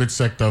private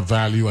sector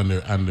value and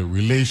the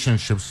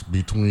relationships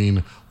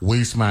between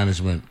waste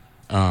management,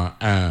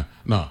 the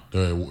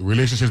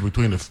relationships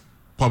between the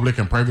public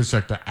and private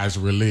sector as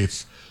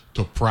relates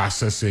to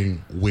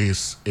processing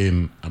waste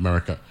in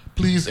America.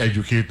 Please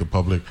educate the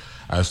public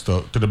as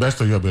to the best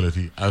of your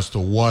ability as to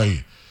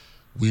why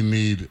we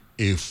need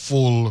a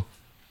full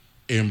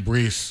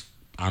embrace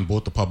on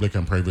both the public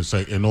and private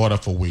side in order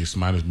for waste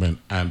management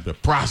and the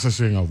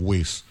processing of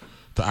waste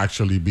to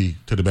actually be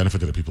to the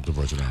benefit of the people of the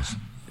Virgin Islands.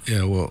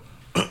 Yeah, well,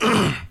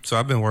 so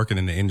I've been working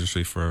in the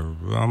industry for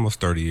almost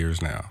 30 years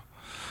now.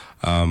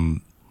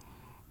 And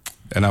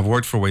I've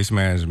worked for waste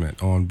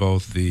management on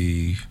both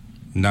the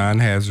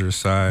non-hazardous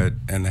side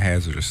and the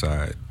hazardous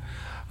side.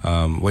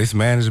 Waste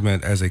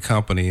management as a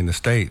company in the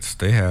States,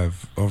 they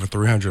have over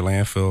 300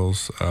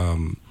 landfills.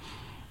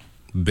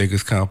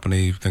 Biggest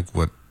company, I think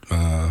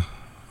I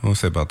want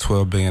to say about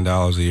 $12 billion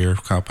a year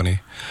company.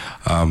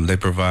 They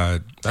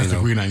provide... That's the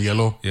green and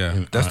yellow?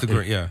 Yeah, that's the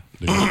green, yeah.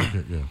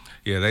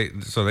 Yeah,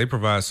 they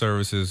provide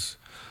services,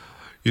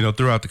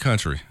 throughout the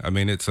country. I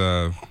mean, it's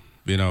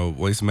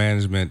waste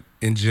management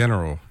in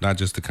general, not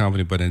just the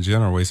company, but in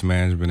general, waste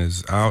management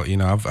is out.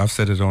 I've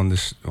said it on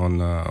this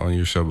on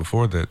your show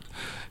before that,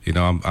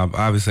 I'm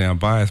obviously I'm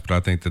biased, but I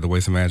think that the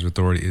Waste Management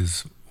Authority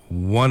is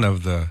one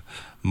of the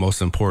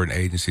most important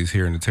agencies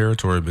here in the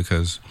territory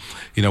because,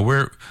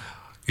 we're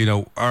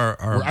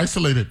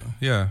isolated.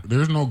 Yeah,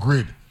 there's no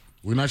grid.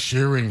 We're not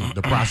sharing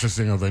the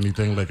processing of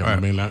anything like on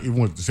the mainland, even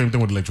with the same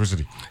thing with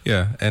electricity.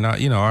 Yeah, and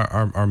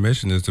our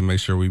mission is to make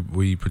sure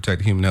we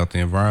protect human health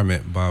and the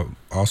environment by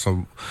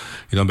also,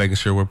 making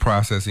sure we're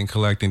processing,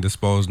 collecting,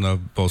 disposing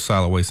of both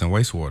solid waste and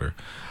wastewater.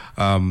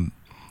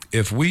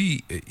 If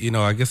we,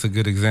 I guess a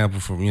good example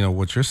from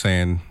what you're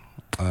saying,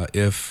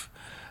 if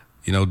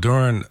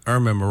during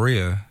Irma and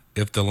Maria,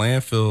 if the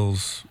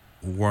landfills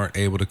weren't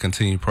able to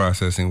continue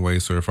processing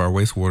waste, or if our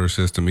wastewater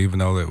system, even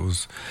though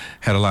it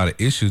had a lot of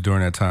issues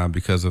during that time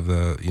because of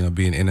the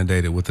being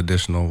inundated with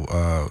additional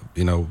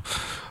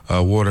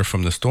water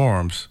from the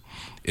storms,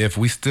 if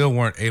we still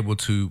weren't able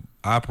to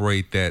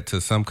operate that to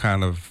some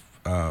kind of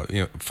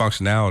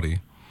functionality,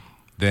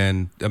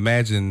 then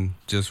imagine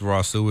just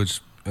raw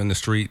sewage in the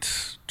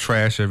streets,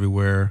 trash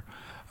everywhere.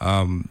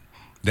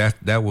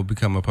 That will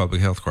become a public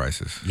health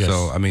crisis. Yes.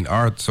 So I mean,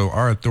 our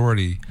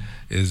authority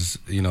is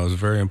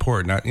very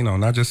important.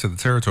 Not just to the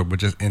territory, but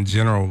just in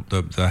general,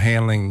 the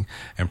handling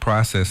and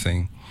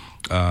processing,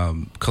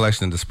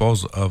 collection and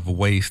disposal of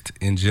waste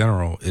in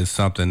general is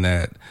something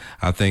that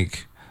I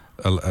think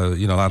a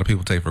lot of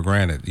people take for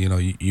granted.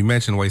 You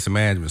mentioned waste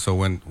management. So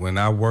when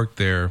I worked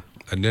there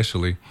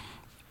initially,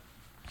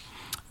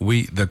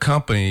 the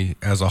company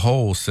as a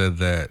whole said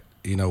that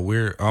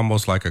we're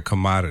almost like a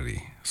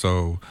commodity.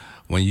 So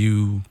when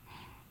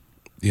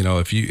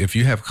if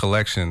you have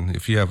collection,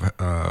 if you have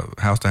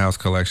house to house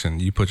collection,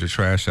 you put your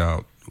trash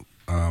out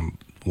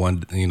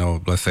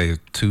let's say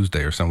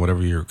Tuesday or something,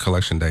 whatever your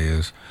collection day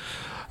is.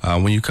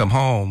 When you come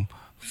home,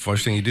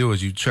 first thing you do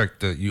is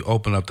you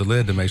open up the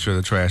lid to make sure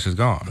the trash is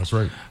gone. That's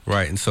right.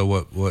 Right. And so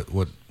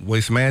what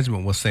Waste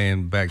Management was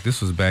saying back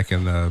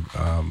in the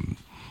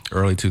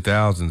early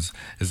 2000s,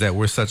 is that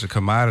we're such a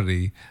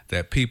commodity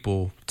that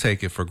people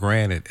take it for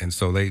granted, and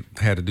so they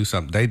had to do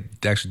something.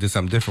 They actually did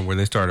something different, where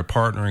they started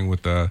partnering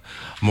with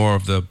more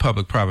of the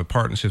public-private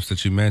partnerships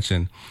that you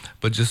mentioned,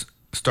 but just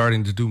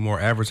starting to do more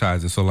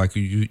advertising. So like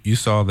you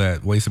saw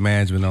that Waste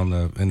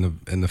Management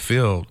in the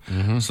field.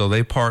 Mm-hmm. So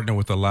they partner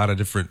with a lot of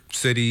different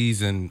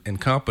cities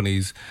and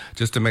companies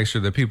just to make sure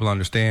that people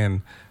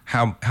understand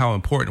how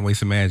important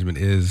Waste Management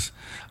is,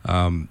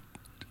 from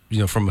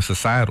a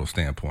societal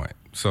standpoint.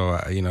 So,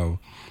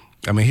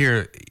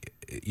 here,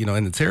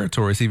 in the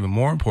territory, it's even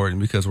more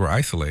important because we're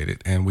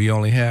isolated, and we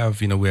only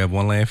have, we have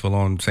one landfill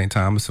on St.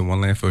 Thomas and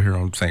one landfill here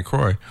on St.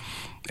 Croix.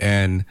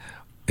 And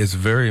it's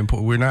very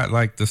important. We're not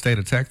like the state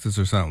of Texas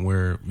or something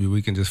where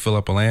we can just fill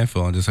up a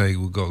landfill and just, hey,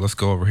 let's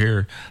go over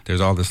here. There's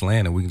all this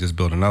land and we can just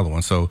build another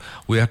one. So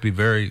we have to be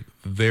very,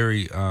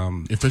 very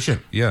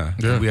efficient. Yeah.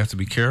 We have to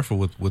be careful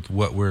with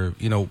what we're,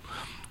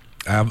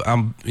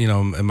 I'm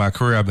in my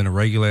career, I've been a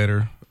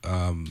regulator.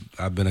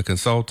 I've been a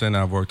consultant.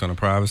 I've worked on the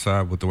private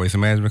side with the waste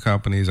management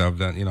companies. I've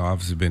done,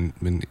 obviously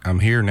I'm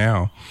here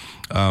now.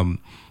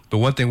 But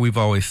one thing we've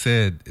always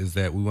said is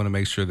that we want to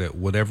make sure that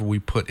whatever we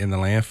put in the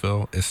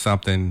landfill is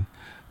something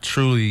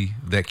truly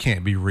that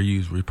can't be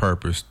reused,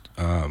 repurposed,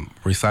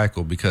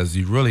 recycled, because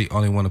you really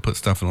only want to put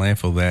stuff in the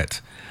landfill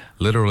that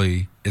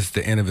literally is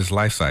the end of its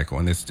life cycle,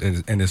 and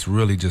it's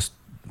really just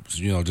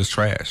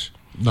trash.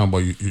 No, but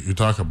you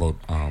talk about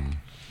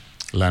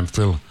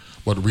landfill.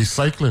 But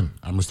recycling,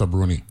 Mr.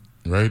 Bruney,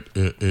 right,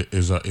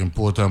 is an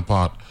important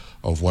part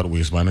of what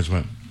waste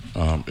management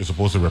is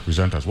supposed to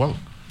represent as well,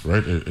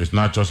 right? It's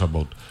not just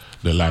about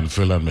the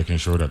landfill and making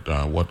sure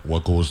that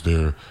what goes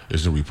there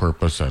is the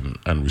repurpose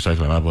and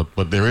recycling,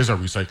 but there is a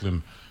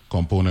recycling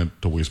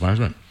component to waste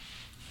management.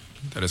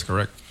 That is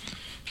correct.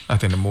 I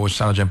think the most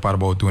challenging part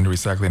about doing the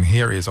recycling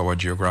here is our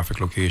geographic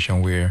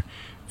location, where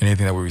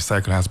anything that we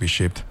recycle has to be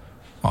shipped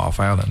off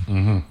island.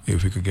 Mm-hmm.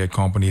 If we could get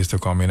companies to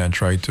come in and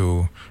try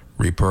to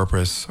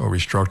repurpose or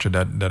restructure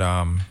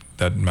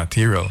that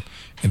material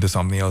into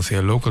something else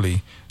here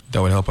locally,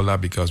 that would help a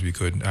lot, because we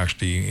could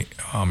actually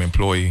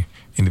employ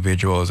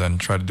individuals and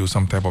try to do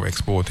some type of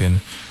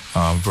exporting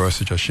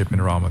versus just shipping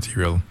raw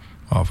material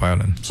off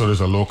island. So there's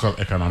a local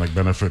economic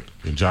benefit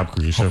in job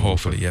creation.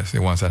 Hopefully, yes,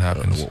 once that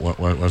happens.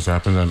 Once that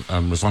happens,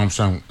 and Ms.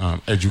 Armstrong,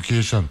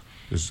 education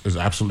is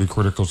absolutely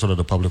critical, so that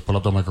the public, pull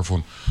up the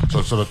microphone,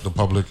 so that the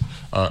public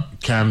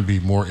can be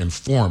more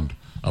informed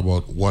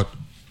about what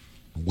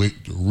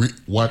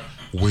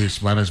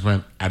waste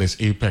management at its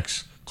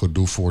apex could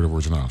do for the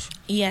Virgin Islands.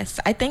 Yes,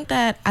 I think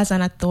that as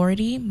an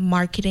authority,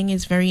 marketing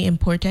is very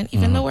important.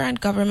 Even though we're a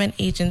government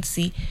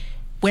agency,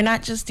 we're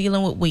not just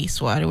dealing with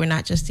wastewater, we're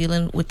not just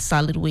dealing with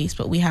solid waste,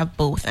 but we have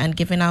both. And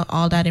giving out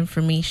all that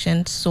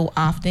information so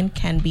often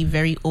can be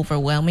very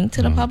overwhelming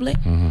to the public.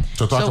 Mm-hmm.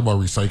 So talk about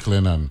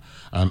recycling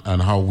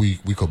and how we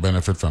could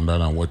benefit from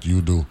that, and what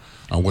you do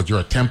and what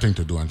you're attempting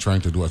to do and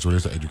trying to do as well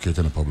as to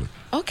educating the public.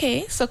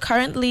 Okay, so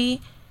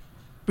currently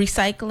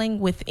recycling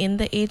within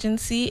the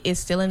agency is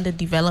still in the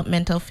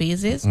developmental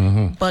phases,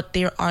 but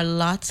there are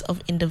lots of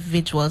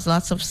individuals,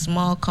 lots of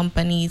small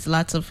companies,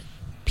 lots of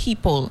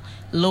people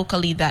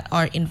locally that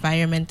are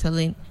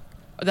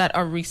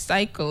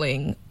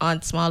recycling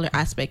on smaller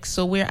aspects.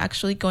 So we're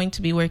actually going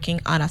to be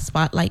working on a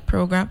spotlight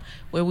program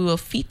where we will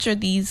feature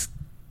these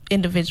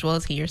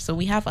individuals here. So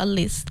we have a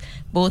list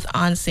both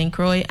on St.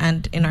 Croix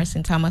and in our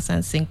St. Thomas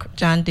and St.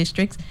 John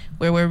districts,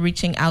 where we're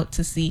reaching out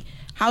to see,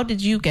 how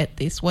did you get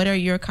this? What are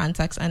your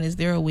contacts? And is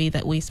there a way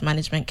that waste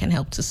management can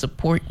help to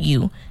support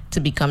you to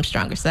become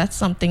stronger? So that's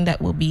something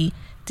that will be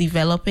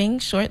developing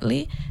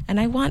shortly. And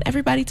I want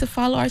everybody to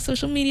follow our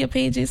social media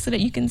pages so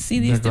that you can see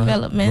these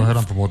developments. Go ahead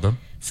and promote them.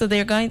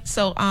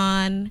 So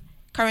on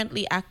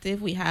currently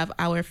active, we have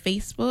our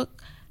Facebook,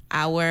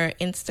 our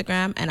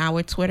Instagram and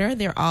our Twitter.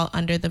 They're all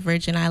under the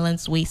Virgin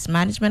Islands Waste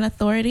Management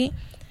Authority.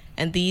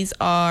 And these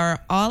are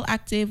all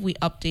active. We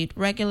update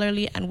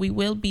regularly, and we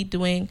will be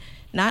doing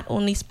not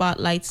only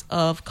spotlights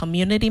of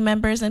community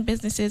members and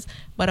businesses,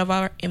 but of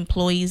our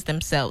employees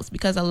themselves.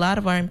 Because a lot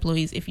of our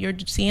employees, if you're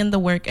seeing the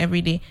work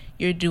every day,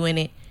 you're doing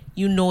it,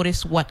 you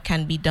notice what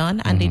can be done,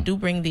 and they do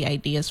bring the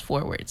ideas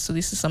forward. So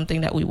this is something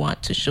that we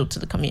want to show to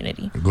the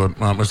community. Good.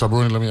 Mr.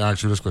 Bruney, let me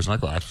ask you this question. I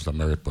could ask Mr.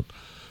 Merritt, but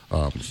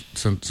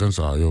since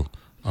I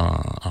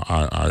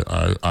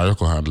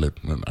can handle it.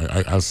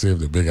 I'll save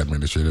the big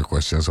administrative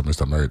questions for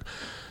Mr. Merritt.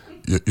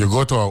 You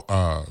go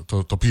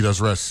to Peter's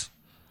Rest.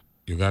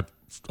 You got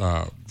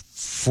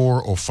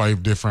 4 or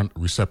 5 different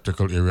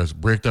receptacle areas.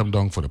 Break them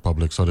down for the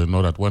public so they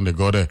know that when they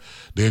go there,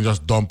 they ain't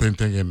just dump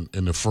anything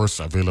in the first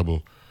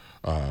available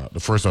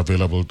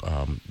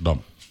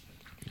dump.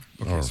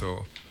 Okay,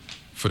 so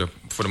for the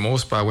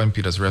most part, when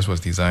Peter's Rest was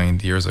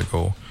designed years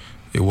ago,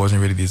 it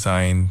wasn't really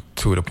designed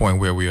to the point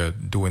where we are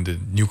doing the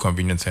new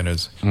convenience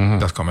centers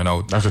that's coming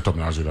out. That's the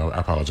terminology. I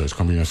apologize.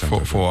 Convenience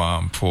centers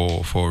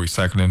for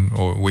recycling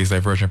or waste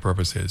diversion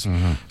purposes.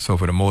 So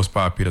for the most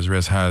part, Peter's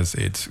Rest has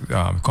its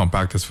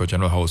compactors for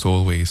general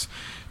household waste.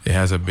 It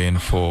has a bin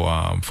for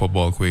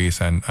bulk waste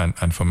and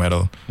for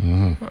metal,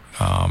 and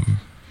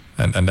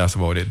that's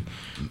about it.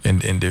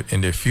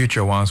 In the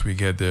future, once we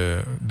get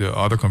the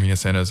other convenience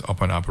centers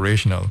up and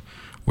operational,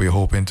 we're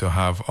hoping to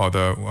have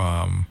other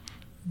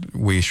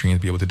waste streams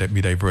be able to be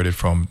diverted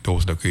from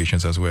those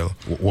locations as well.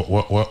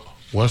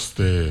 What's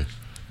the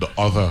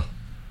other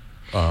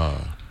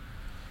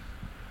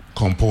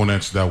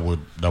components that would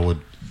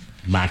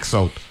max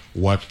out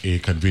what a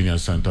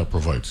convenience center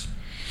provides?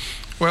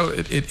 Well,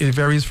 it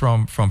varies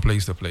from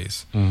place to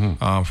place.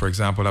 For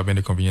example, I've been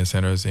to convenience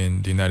centers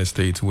in the United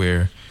States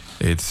where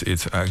it's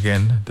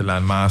again, the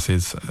land mass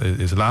is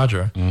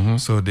larger,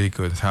 so they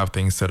could have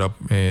things set up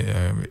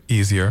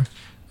easier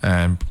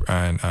and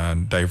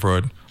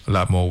divert a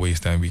lot more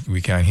waste than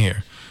we can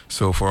here.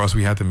 So for us,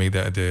 we had to make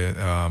the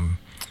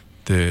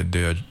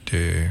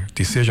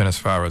decision as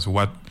far as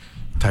what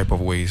type of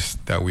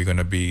waste that we're going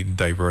to be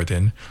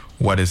diverting,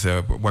 what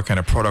kind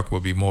of product will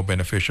be more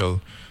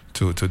beneficial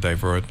to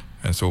divert,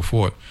 and so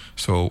forth.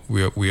 So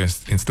we are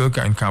still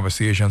in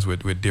conversations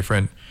with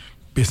different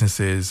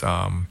businesses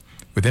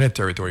within a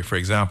territory. For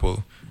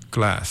example,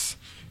 glass.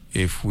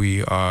 If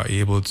we are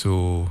able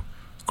to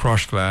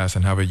crush glass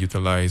and have it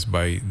utilized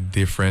by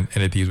different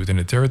entities within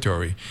the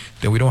territory,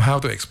 then we don't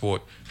have to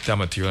export that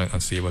material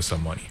and save us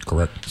some money.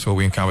 Correct. So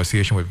we're in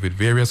conversation with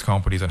various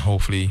companies, and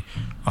hopefully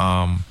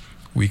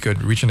we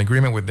could reach an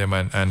agreement with them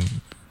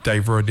and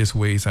divert this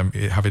waste and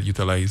have it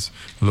utilized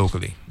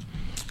locally.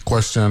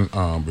 Question,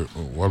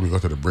 while we go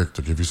to the break,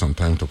 to give you some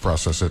time to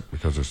process it,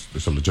 because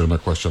it's a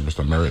legitimate question,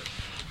 Mr. Merritt.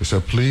 He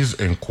said, please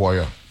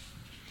inquire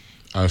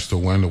as to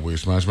when the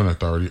Waste Management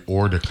Authority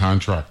or the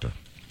contractor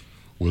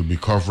will be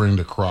covering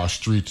the cross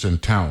streets in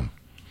town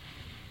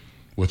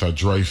with a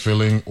dry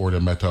filling or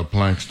the metal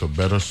planks to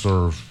better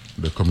serve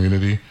the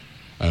community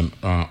and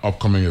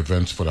upcoming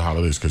events for the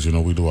holidays, because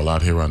we do a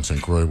lot here on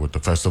St. Croix with the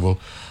festival,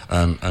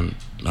 and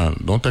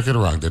don't take it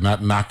wrong, they're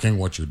not knocking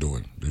what you're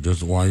doing. They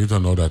just want you to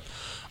know that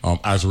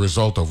as a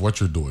result of what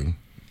you're doing,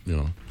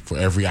 for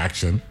every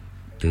action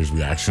there's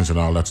reactions and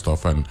all that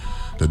stuff. And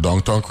the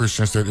downtown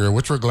Christian State area,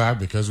 which we're glad,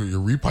 because you're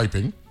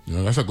repiping,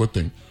 that's a good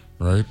thing,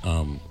 right?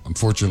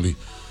 Unfortunately,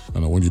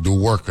 when you do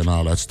work and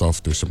all that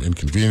stuff, there's some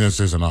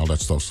inconveniences and all that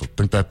stuff. So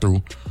think that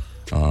through.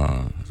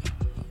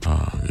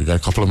 You got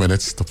a couple of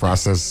minutes to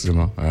process,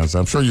 as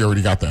I'm sure you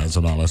already got the answer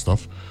and all that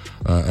stuff.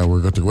 And we're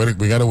good to go.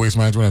 We got a Waste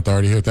Management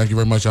Authority here. Thank you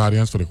very much,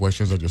 audience, for the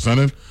questions that you're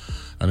sending.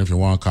 And if you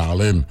want to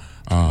call in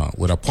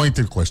with a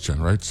pointed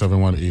question, right?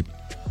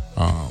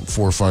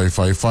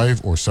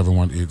 718-4555 or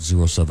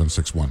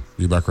 718-0761.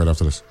 Be back right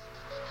after this.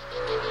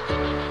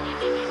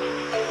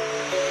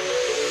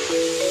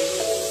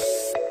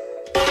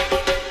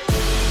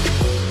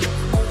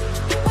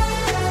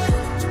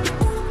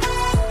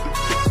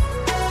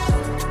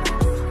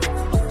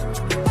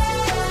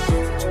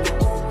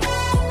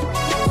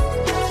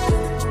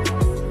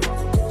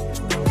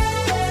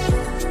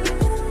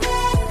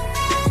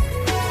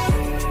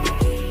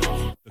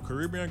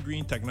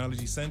 Green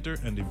Technology Center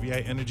and the VI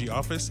Energy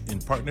Office, in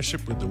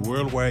partnership with the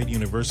Worldwide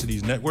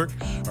Universities Network,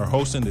 are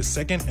hosting the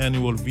second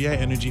annual VI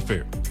Energy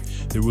Fair.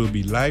 There will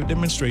be live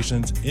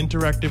demonstrations,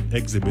 interactive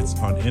exhibits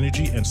on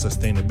energy and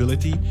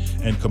sustainability,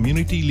 and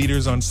community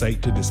leaders on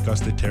site to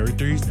discuss the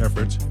territory's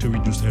efforts to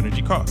reduce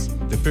energy costs.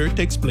 The fair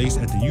takes place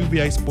at the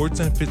UVI Sports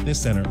and Fitness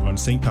Center on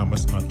St.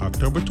 Thomas on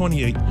October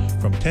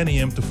 28th from 10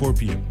 a.m. to 4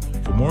 p.m.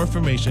 For more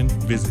information,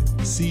 visit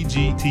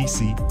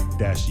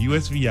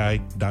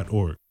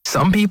cgtc-usvi.org.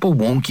 Some people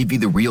won't give you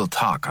the real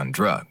talk on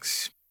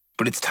drugs,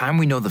 but it's time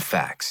we know the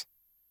facts.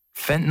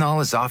 Fentanyl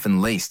is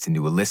often laced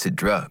into illicit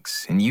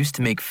drugs and used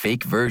to make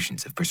fake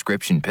versions of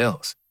prescription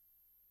pills.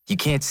 You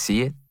can't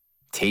see it,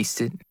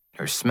 taste it,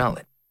 or smell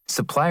it.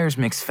 Suppliers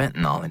mix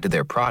fentanyl into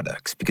their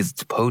products because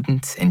it's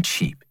potent and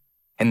cheap,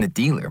 and the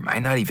dealer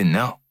might not even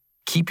know.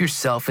 Keep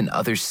yourself and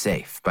others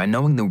safe by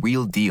knowing the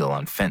real deal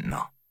on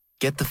fentanyl.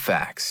 Get the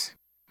facts.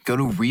 Go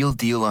to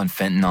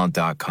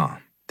realdealonfentanyl.com.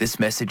 This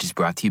message is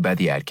brought to you by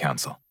the Ad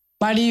Council.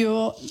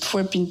 Mario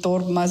fue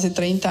pintor más de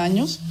 30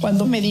 años.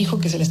 Cuando me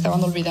dijo que se le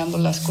estaban olvidando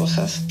las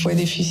cosas, fue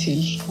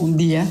difícil. Un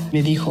día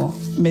me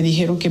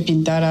dijeron que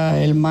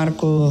pintara el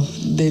marco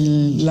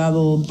del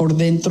lado por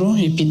dentro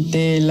y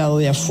pinté el lado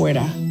de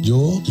afuera.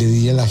 Yo le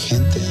diría a la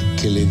gente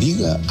que le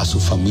diga a su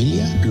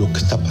familia lo que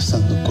está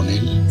pasando con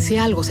él. Si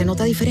algo se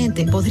nota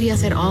diferente, podría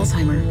ser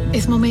Alzheimer.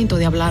 Es momento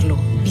de hablarlo.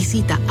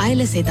 Visita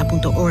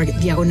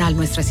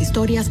alz.org/nuestras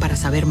historias para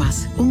saber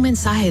más. Un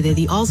mensaje de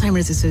The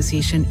Alzheimer's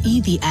Association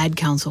y The Ad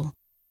Council.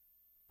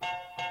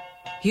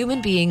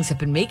 Human beings have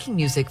been making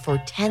music for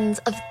tens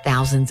of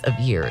thousands of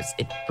years.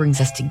 It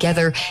brings us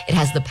together. It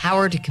has the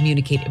power to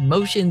communicate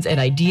emotions and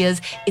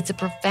ideas. It's a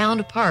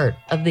profound part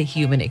of the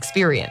human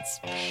experience.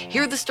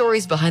 Hear the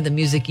stories behind the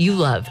music you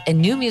love and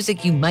new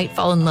music you might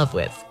fall in love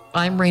with.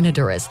 I'm Reina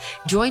Duras.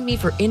 Join me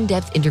for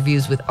in-depth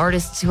interviews with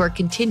artists who are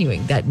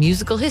continuing that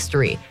musical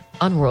history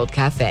on World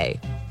Cafe.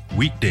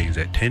 Weekdays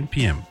at 10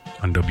 p.m.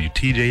 on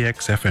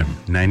WTJX FM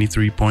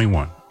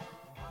 93.1.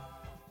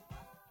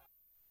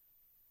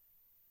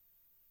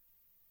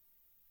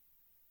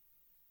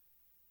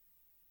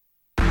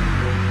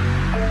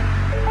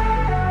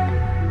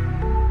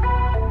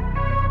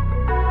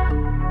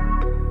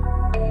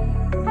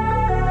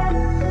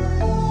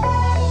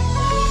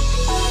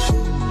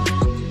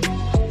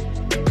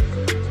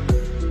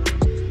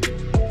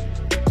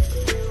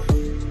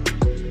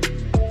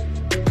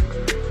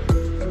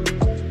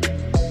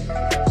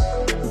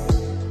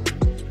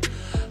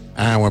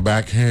 And we're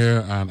back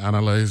here and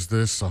analyze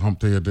this, a hump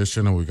day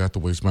edition, and we got the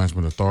Waste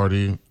Management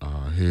Authority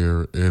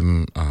here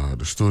in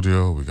the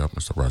studio. We got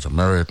Mr. Roger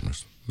Merritt,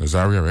 Mr.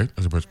 Nazaria, right?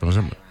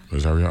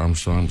 Nazaria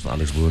Armstrong, Mr.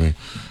 Alex Bruney,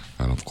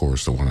 and of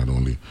course the one and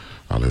only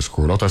Alex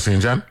Krall. Out of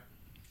St. John?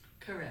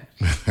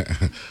 Correct.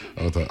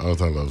 out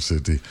of Love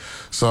City.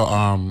 So,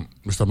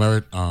 Mr.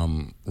 Merritt,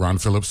 Ron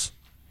Phillips,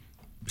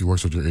 he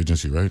works with your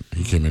agency, right?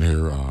 He came in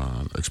here,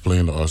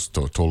 explained to us,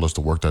 told us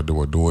the work that they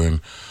were doing,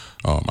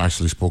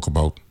 actually spoke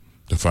about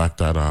the fact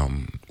that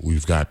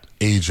we've got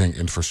aging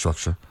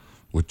infrastructure,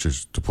 which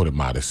is, to put it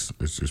modest,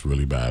 it's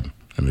really bad.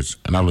 And it's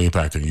not only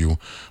impacting you,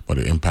 but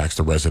it impacts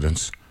the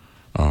residents.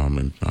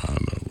 And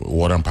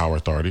Water and Power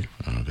Authority,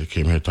 they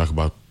came here to talk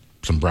about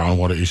some brown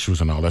water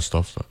issues and all that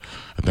stuff. So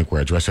I think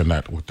we're addressing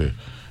that with the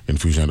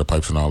infusion of the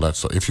pipes and all that.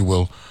 So if you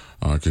will,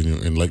 can you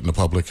enlighten the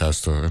public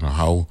as to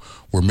how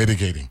we're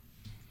mitigating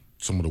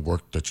some of the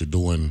work that you're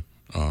doing,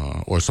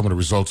 or some of the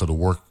results of the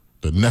work,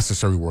 the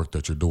necessary work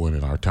that you're doing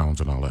in our towns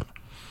and all that?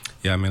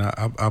 Yeah, I mean,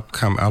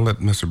 I'll let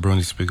Mr.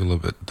 Bruney speak a little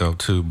bit though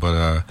too, but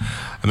I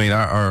mean,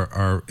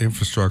 our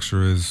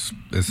infrastructure is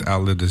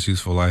outlived its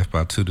useful life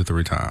by 2 to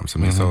 3 times. I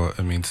mean, so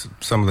I mean,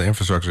 some of the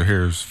infrastructure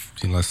here is,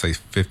 let's say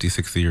 50,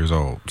 60 years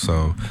old.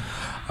 So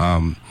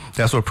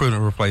that's what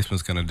prudent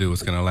replacement is going to do.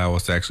 It's going to allow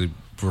us to actually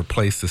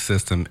replace the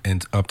system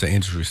up to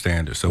industry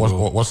standards. So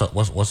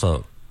what's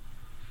a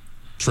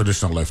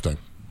traditional lifetime?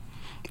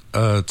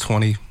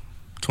 20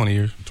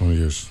 years. 20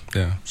 years.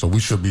 Yeah. So we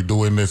should be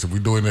doing this. If we're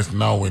doing this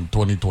now in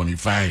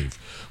 2025,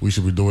 we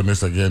should be doing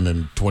this again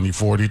in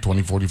 2040,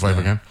 2045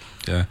 again.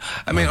 Yeah.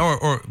 I mean,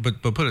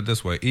 but put it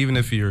this way: even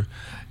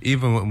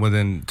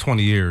within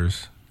 20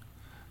 years,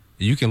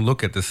 you can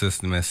look at the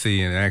system and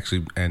see and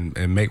actually and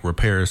make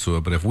repairs to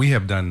it. But if we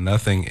have done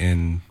nothing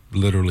in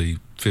literally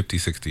 50,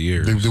 60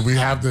 years, do we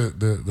have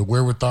the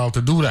wherewithal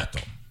to do that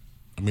though?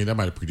 I mean, that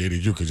might have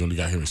predated you because you only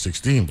got here at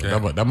 16,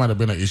 but that might have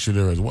been an issue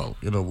there as well.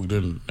 We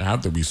didn't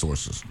have the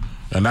resources.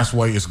 And that's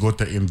why it's good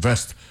to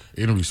invest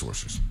in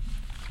resources.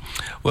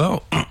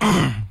 Well,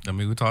 I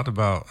mean, we talked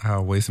about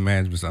how waste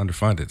management is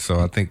underfunded. So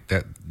I think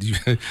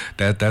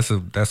that's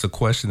a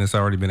question that's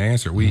already been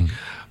answered. We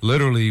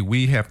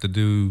have to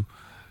do,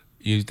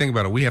 you think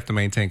about it, we have to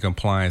maintain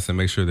compliance and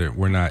make sure that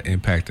we're not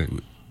impacting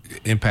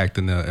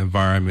the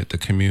environment, the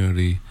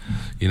community,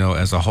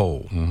 as a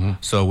whole.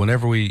 So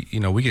whenever we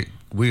get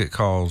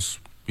calls,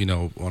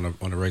 on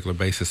a regular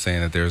basis saying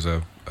that there's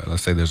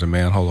a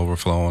manhole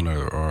overflowing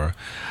or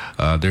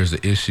there's an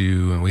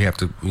issue, and we have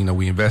to,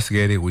 we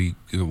investigate it.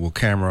 We'll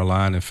camera a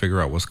line and figure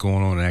out what's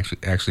going on, and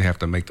actually have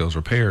to make those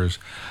repairs.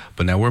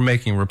 But now we're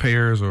making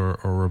repairs or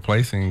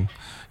replacing,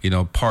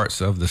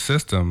 parts of the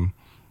system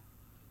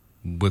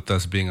with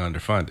us being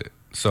underfunded.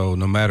 So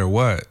no matter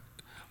what,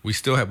 we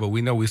still have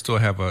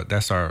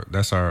that's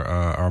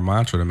our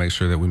mantra, to make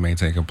sure that we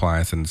maintain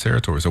compliance in the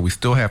territory. So we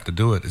still have to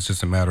do it. It's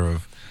just a matter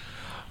of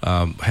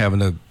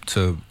having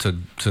to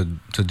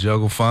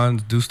juggle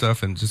funds, do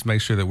stuff, and just make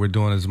sure that we're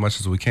doing as much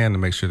as we can to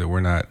make sure that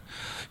we're not,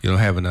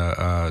 having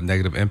a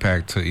negative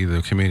impact to either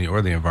the community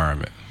or the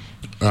environment.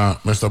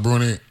 Mr.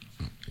 Bruney,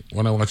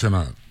 when I watch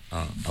a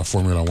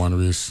Formula One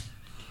race,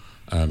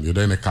 and you're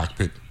in the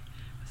cockpit,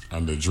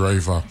 and the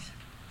driver,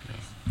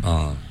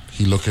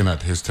 he looking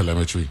at his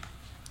telemetry.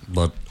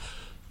 But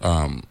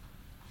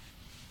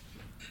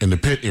in the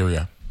pit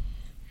area,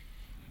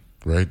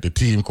 right, the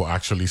team could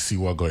actually see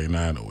what's going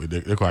on.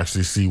 They could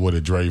actually see what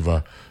the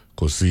driver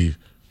could see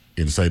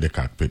inside the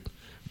cockpit.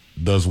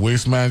 Does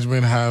Waste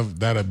Management have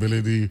that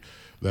ability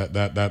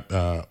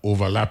that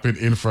overlapping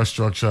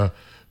infrastructure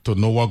to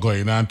know what's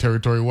going on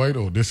territory-wide,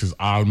 or this is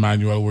all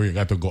manual where you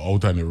got to go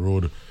out on the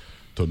road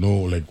to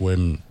know like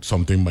when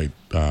something might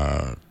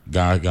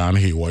gone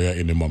haywire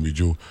in the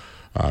Mamiju,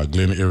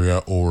 Glen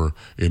area or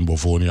in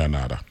Bavonia,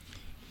 nada?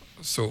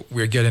 So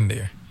we're getting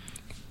there.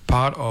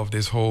 Part of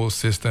this whole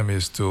system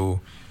is to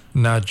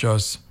not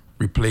just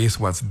replace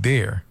what's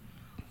there,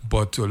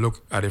 but to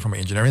look at it from an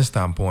engineering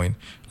standpoint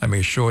and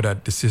make sure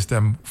that the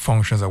system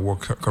functions and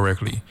works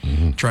correctly.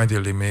 Trying to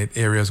eliminate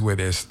areas where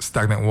there's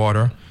stagnant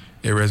water,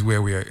 areas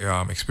where we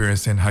are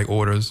experiencing high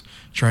odors,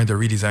 trying to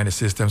redesign the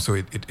system so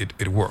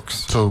it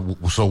works. So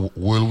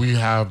will we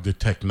have the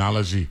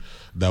technology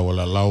that will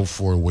allow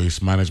for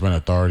Waste Management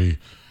Authority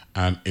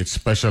and its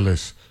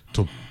specialists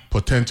to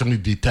potentially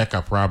detect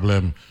a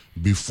problem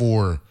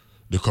before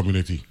the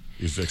community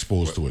is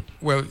exposed to it?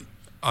 Well,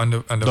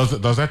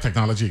 does that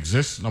technology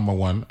exist, number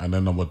one? And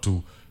then number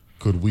two,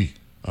 could we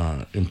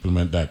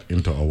implement that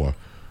into our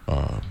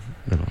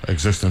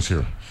existence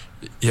here?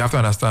 You have to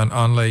understand,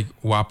 unlike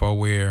WAPA,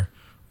 where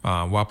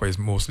WAPA is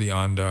mostly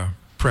under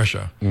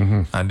pressure,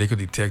 and they could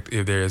detect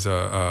if there is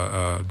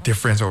a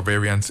difference or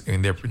variance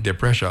in their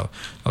pressure.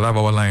 A lot of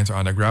our lines are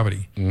under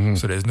gravity,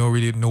 so there's no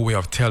way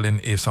of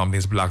telling if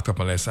something's blocked up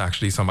unless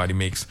actually somebody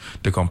makes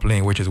the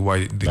complaint, which is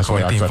why the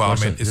community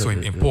involvement is so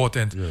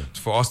important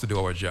for us to do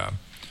our job.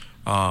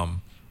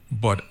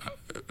 But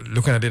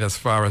looking at it as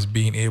far as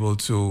being able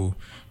to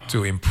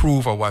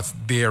improve on what's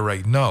there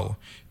right now,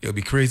 it'll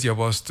be crazy of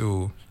us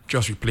to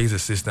just replace the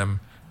system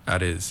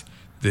that is.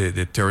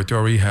 The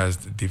territory has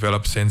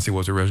developed since it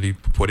was originally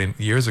put in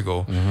years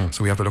ago.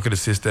 So we have to look at the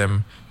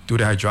system, do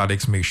the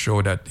hydraulics, make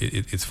sure that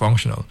it's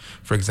functional.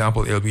 For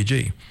example,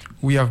 LBJ.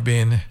 We have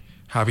been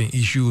having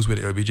issues with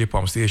LBJ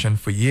pump station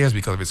for years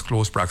because of its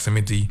close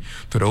proximity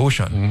to the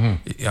ocean.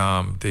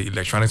 The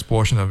electronics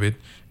portion of it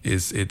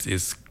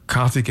is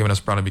constantly giving us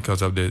problems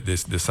because of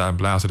the sand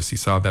blast or the sea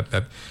salt that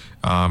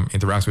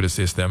interacts with the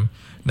system.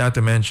 Not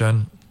to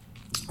mention,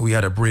 we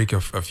had a break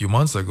a few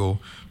months ago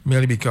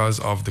merely because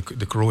of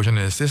the corrosion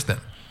in the system.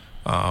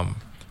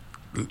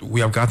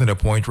 We have gotten to the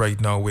point right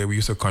now where we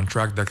used to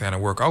contract that kind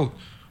of work out,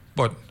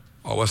 but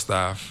our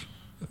staff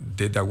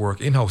did that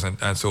work in-house.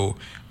 And so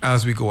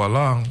as we go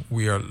along,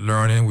 we are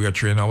learning, we are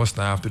training our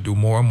staff to do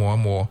more and more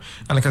and more.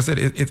 And like I said,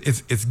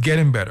 it's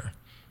getting better.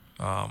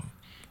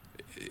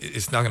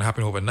 It's not going to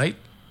happen overnight,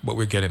 but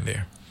we're getting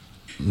there.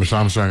 Ms.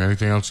 Armstrong,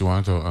 anything else you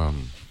want to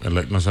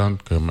enlighten us on?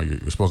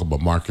 You spoke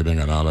about marketing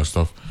and all that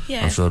stuff.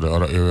 Yeah. I'm sure the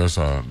other areas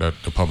that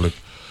the public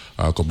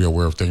could be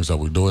aware of things that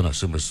we're doing. I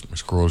see Ms.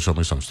 Krall showed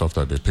me some stuff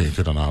that they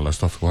painted and all that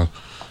stuff. You want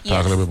to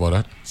talk a little bit about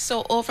that?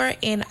 So over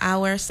in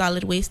our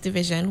solid waste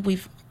division,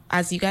 we've,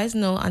 as you guys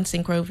know, on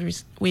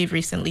Synchro, we've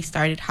recently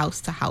started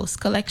house-to-house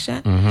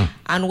collection.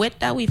 And with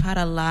that, we've had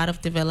a lot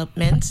of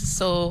developments.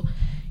 So,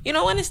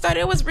 when it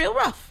started, it was real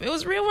rough. It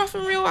was real rough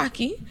and real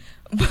wacky.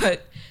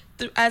 But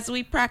as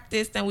we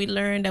practiced and we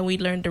learned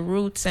the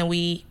routes and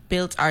we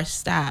built our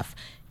staff,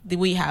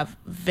 we have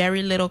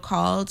very little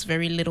calls,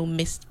 very little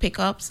missed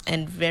pickups,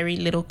 and very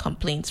little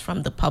complaints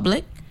from the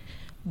public.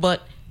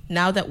 But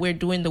now that we're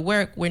doing the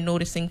work, we're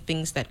noticing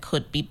things that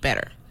could be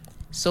better.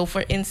 So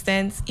for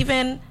instance,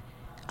 even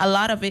a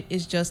lot of it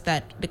is just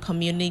that the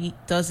community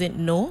doesn't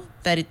know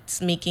that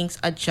it's making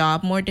a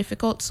job more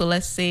difficult. So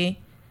let's say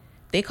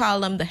they call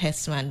them the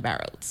Hessman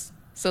barrels.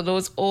 So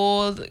those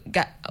old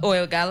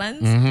oil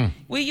gallons,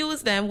 we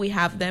use them, we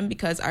have them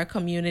because our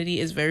community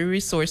is very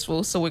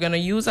resourceful. So we're going to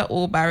use an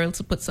old barrel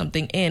to put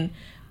something in,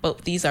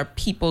 but these are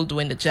people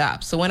doing the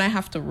job. So when I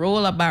have to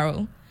roll a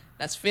barrel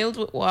that's filled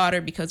with water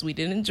because we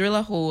didn't drill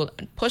a hole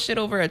and push it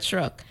over a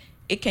truck,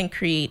 it can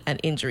create an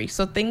injury.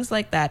 So things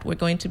like that, we're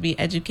going to be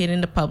educating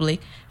the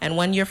public. And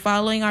when you're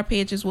following our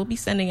pages, we'll be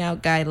sending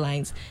out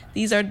guidelines.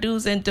 These are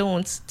do's and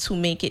don'ts to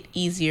make it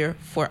easier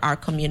for our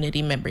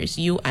community members,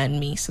 you and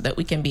me, so that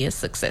we can be as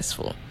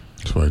successful.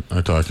 That's right.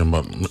 I'm talking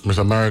about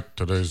Mr. Merritt.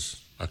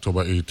 Today's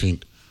October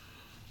 18th,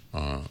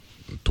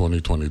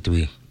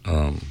 2023.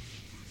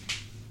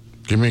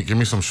 Give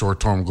me some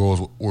short-term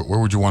goals. Where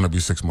would you want to be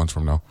 6 months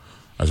from now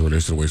as it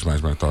relates to the Waste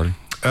Management Authority?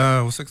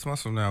 6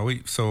 months from now,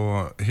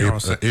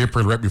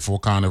 April, right before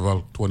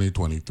Carnival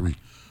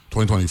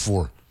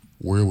 2024.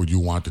 Where would you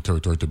want the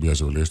territory to be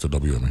as it relates to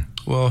WMA?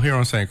 Well, here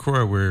on St.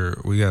 Croix,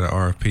 we got an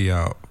RFP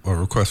out, a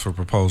request for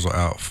proposal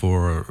out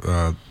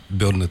for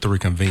building the 3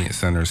 convenience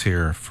centers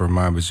here for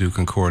Mamiju,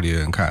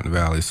 Concordia, and Cotton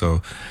Valley.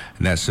 So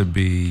that should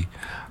be,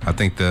 I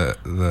think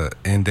the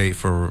end date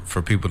for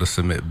people to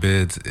submit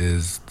bids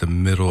is the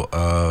middle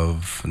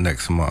of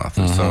next month.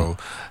 And so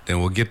then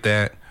we'll get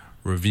that,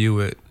 review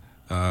it,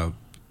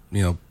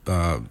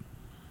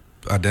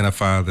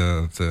 identify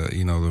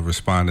the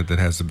respondent that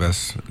has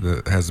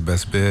the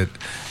best bid,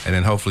 and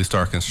then hopefully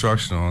start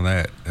construction on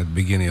that at the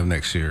beginning of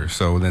next year.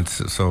 So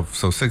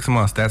 6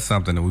 months. That's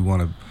something that we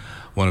want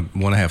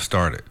to have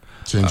started.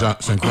 St.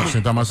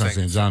 Thomas and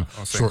St. John.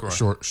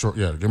 Short.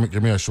 Yeah,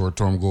 give me a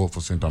short-term goal for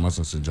St. Thomas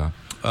and St. John.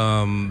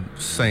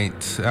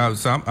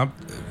 So I'm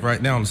right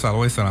now on the solid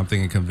waste side, I'm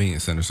thinking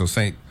convenience center. So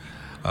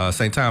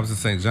St. Thomas and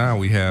St. John,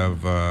 we have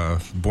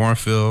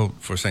Bournefield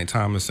for St.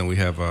 Thomas, and we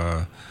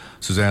have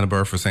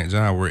Susannaburg for St.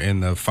 John. We're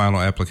in the final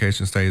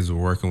application stage. We're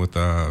working with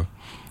the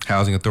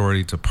Housing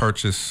Authority to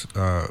purchase,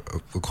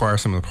 acquire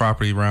some of the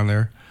property around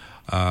there.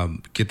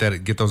 Get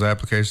those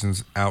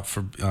applications out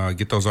for,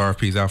 get those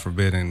RFPs out for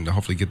bid, and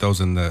hopefully get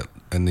those in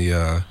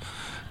the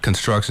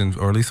construction,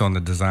 or at least on the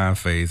design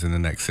phase in the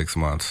next 6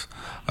 months.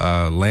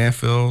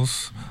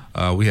 Landfills,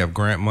 we have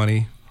grant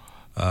money,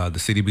 the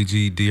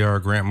CDBG DR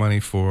grant money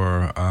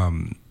for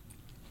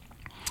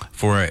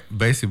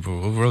basically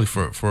really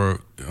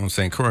for on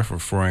St. Croix for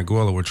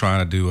Anguilla. We're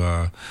trying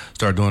to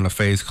start doing a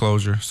phase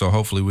closure. So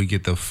hopefully we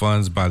get the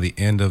funds by the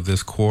end of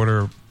this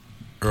quarter,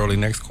 early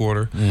next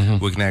quarter.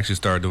 Mm-hmm. We can actually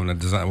start doing a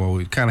design. Well,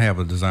 we kind of have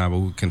a design, but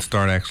we can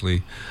start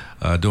actually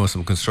doing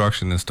some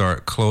construction and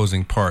start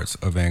closing parts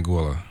of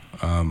Anguilla.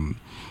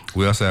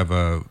 We also have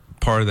a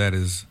part of that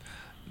is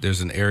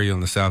there's an area on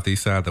the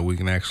southeast side that we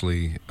can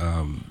actually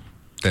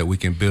that we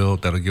can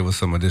build that'll give us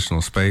some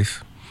additional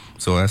space.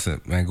 So that's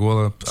it,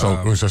 Anguilla.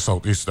 So it's the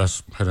southeast.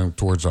 That's heading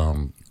towards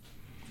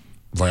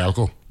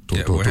Vialco,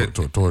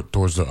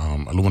 towards the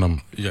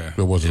aluminum. Yeah,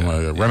 it was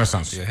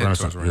Renaissance. Yeah,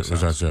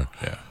 Renaissance.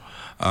 Yeah.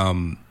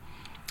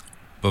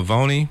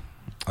 Bavoni.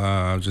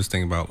 I'm just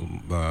thinking about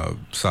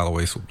solid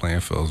waste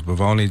landfills.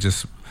 Bavoni,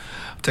 just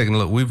taking a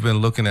look. We've been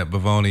looking at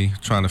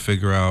Bavoni, trying to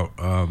figure out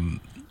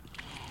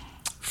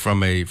from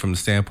the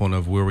standpoint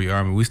of where we are.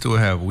 I mean, we still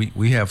have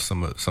we have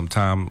some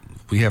time.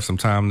 We have some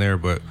time there,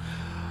 but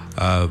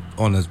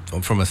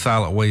from a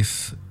solid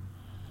waste,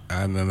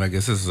 I mean, I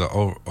guess this is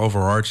an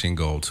overarching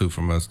goal too.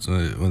 From us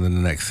within the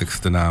next 6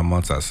 to 9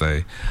 months, I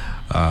say,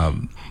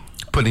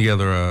 putting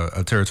together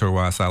a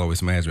territory-wide solid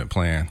waste management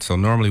plan. So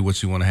normally,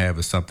 what you want to have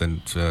is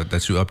something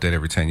that you update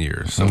every 10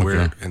 years. So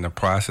we're in the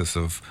process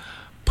of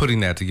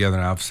putting that together.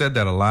 And I've said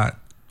that a lot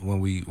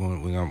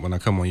when I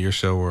come on your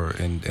show or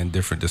in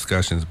different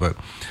discussions, but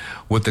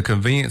with the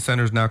convenience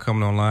centers now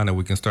coming online, and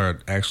we can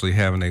start actually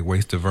having a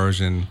waste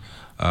diversion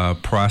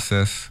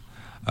process.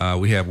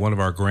 We have one of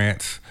our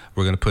grants.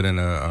 We're going to put in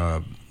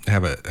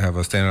have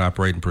a standard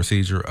operating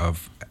procedure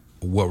of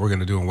what we're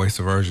going to do in waste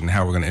diversion and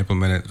how we're going to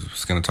implement it.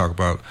 It's going to talk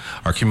about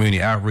our community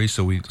outreach,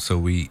 so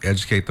we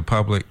educate the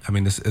public. I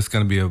mean, it's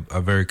going to be a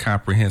very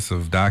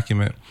comprehensive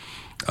document.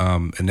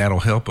 And that'll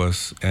help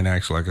us, and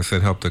actually, like I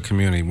said, help the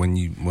community.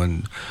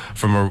 When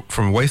from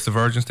a waste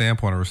diversion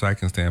standpoint, or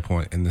recycling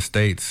standpoint, in the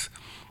States,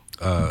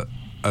 a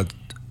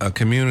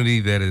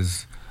community that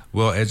is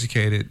well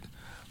educated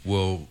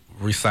will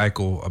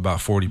recycle about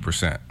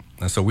 40%.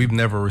 And so we've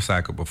never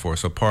recycled before.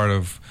 So part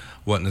of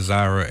what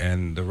Nazira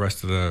and the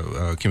rest of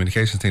the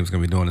communications team is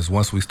going to be doing is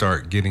once we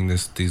start getting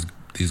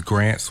these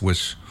grants,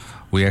 which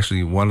we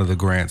actually, one of the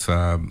grants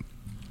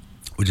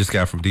we just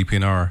got from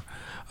DPNR.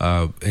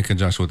 In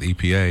conjunction with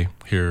EPA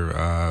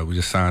here, we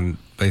just signed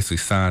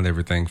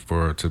everything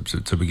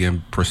to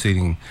begin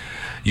proceeding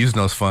using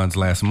those funds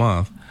last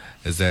month.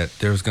 Is that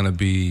there's going to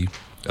be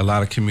a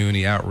lot of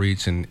community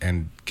outreach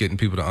and getting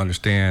people to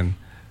understand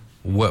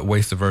what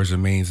waste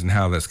diversion means and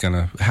how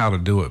to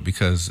do it.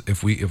 Because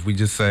if we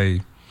just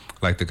say,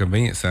 like the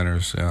convenience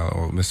centers,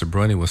 or Mr.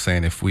 Bruney was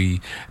saying,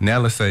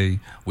 let's say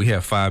we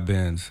have 5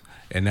 bins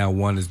and now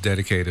one is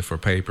dedicated for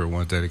paper,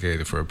 one's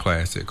dedicated for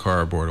plastic,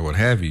 cardboard, or what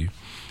have you.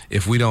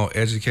 If we don't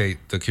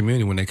educate the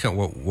community when they come,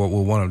 what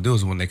we'll want to do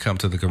is when they come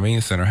to the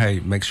convenience center, hey,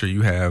 make sure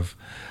you have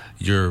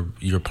your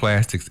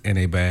plastics in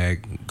a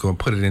bag. Go and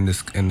put it in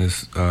this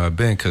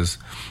bin, because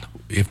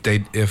if they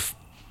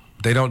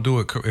don't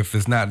do it, if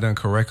it's not done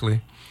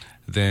correctly,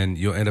 then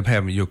you'll end up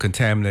you'll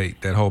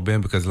contaminate that whole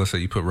bin, because let's say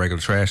you put regular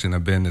trash in a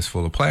bin that's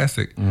full of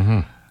plastic.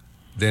 Mm-hmm.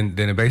 Then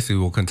it basically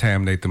will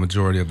contaminate the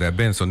majority of that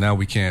bin. So now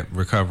we can't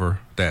recover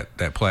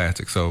that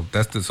plastic. So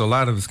so a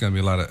lot of it's going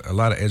to be a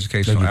lot of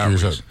educational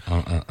outreach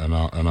and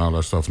all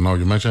that stuff. No,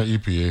 you mentioned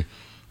EPA.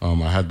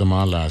 I had them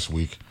on last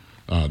week.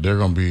 They're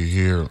going to be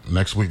here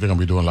next week. They're going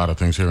to be doing a lot of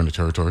things here in the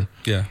territory.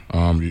 Yeah.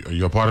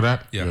 You're part of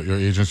that. Yeah. Your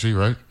agency,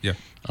 right? Yeah.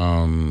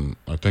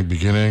 I think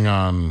beginning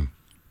on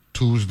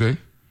Tuesday,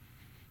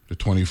 the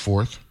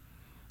 24th,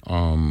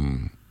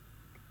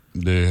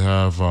 they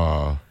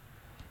have.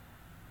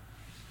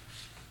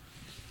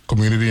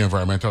 Community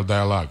Environmental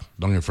Dialogue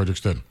down in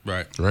Frederickston.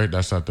 Right.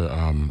 That's at the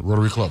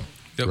Rotary Club.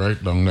 Yep.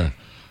 Right down there.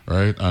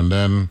 Right. And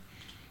then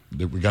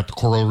we got the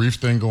Coral Reef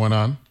thing going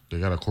on. They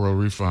got a Coral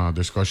Reef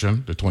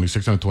discussion, the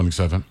 26th and the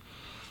 27th.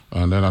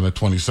 And then on the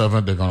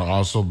 27th, they're going to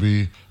also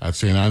be at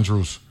St.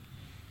 Andrew's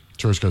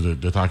Church, because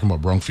they're talking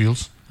about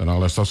brownfields and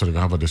all that stuff. So they're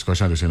going to have a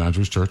discussion at the St.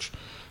 Andrew's Church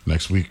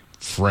next week,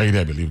 Friday,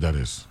 I believe that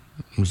is.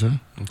 Okay.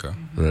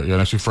 Right. Yeah,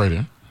 next week,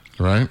 Friday.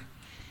 Right.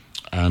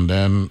 And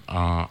then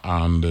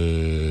on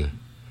the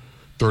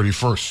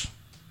 31st,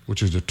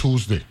 which is the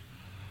Tuesday,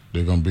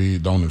 they're going to be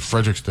down in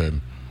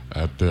Frederickston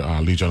at the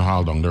Legion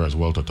Hall down there as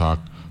well to talk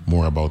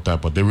more about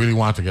that. But they really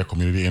want to get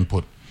community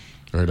input,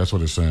 right? That's what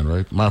they're saying,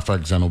 right? Matter of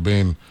fact, Zen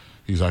O'Bain,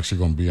 he's actually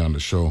going to be on the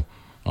show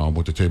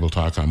with the Table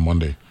Talk on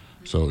Monday.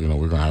 So, we're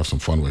going to have some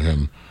fun with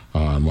him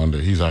on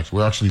Monday.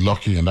 We're actually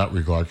lucky in that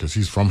regard because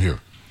he's from here.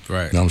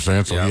 Right. You know what I'm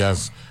saying? So he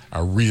has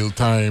a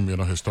real-time,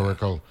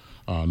 historical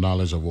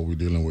knowledge of what we're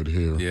dealing with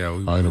here. Yeah,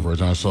 in the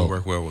Virgin Islands. We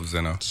work well with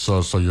Zeno.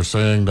 So you're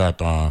saying that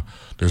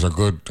there's a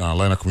good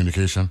line of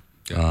communication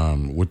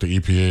with the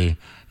EPA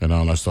and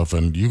all that stuff,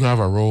 and you have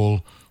a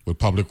role with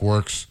Public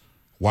Works,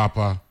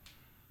 WAPA,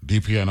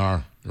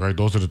 DPNR, right?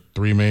 Those are the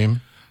three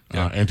main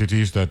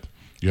entities that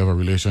you have a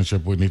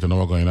relationship with, need to know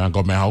what's going on.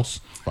 Government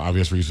House, for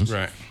obvious reasons.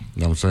 Right.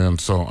 You know what I'm saying?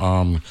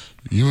 So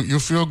you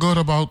feel good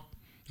about,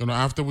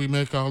 after we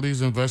make all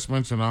these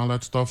investments and all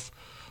that stuff,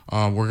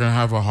 we're going to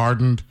have a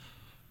hardened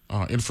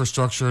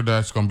infrastructure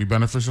that's going to be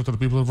beneficial to the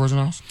people of the Virgin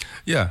Islands?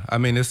 Yeah, I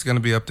mean, it's going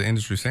to be up to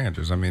industry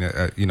standards. I mean,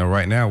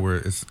 right now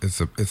it's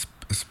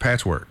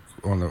patchwork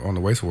on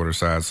the wastewater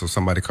side. So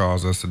somebody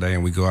calls us today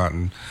and we go out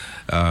and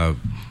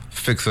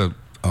fix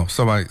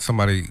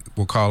somebody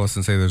will call us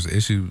and say there's an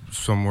issue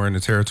somewhere in the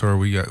territory.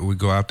 We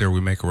go out there,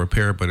 we make a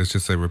repair, but it's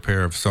just a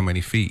repair of so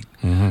many feet.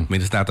 Mm-hmm. I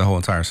mean, it's not the whole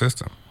entire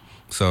system.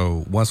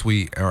 So once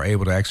we are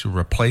able to actually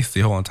replace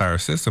the whole entire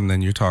system,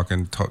 then you're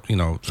talking,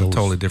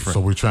 totally different. So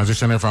we're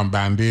transitioning from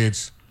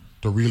Band-Aids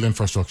to real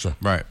infrastructure.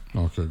 Right.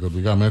 Okay, good.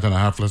 We got a minute and a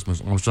half left.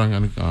 Ms. Armstrong,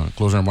 any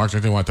closing remarks?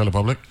 Anything you want to tell the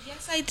public?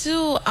 Yes, I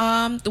do.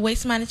 The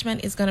waste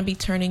management is going to be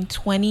turning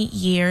 20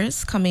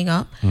 years coming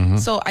up. Mm-hmm.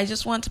 So I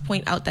just want to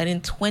point out that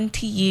in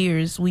 20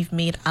 years, we've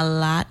made a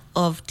lot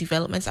of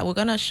developments that we're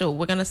going to show.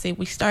 We're going to say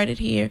we started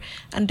here,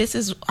 and this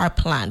is our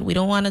plan. We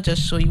don't want to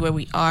just show you where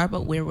we are,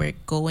 but where we're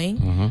going.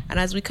 Mm-hmm. And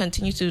as we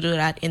continue to do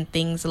that in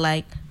things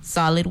like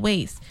solid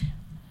waste,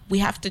 we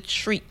have to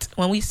treat,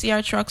 when we see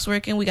our trucks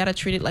working, we got to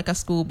treat it like a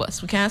school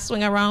bus. We can't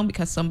swing around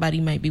because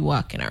somebody might be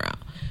walking around.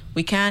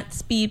 We can't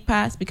speed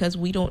past because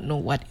we don't know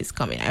what is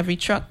coming. Every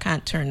truck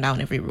can't turn down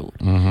every road.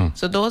 Mm-hmm.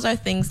 So those are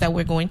things that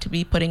we're going to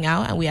be putting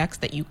out, and we ask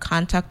that you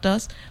contact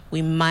us.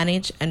 We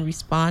manage and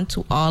respond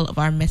to all of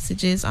our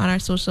messages on our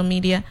social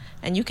media,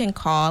 and you can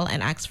call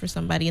and ask for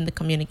somebody in the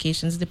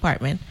communications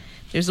department.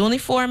 There's only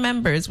 4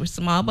 members. We're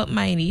small but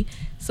mighty.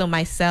 So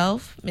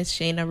myself, Miss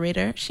Sheena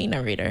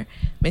Ritter,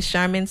 Miss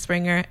Charmin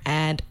Springer,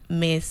 and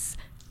Miss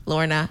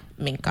Lorna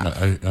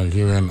Minkoff. I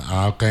hearing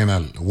all kind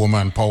of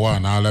woman power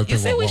and all that. You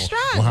say we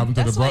strong. What happened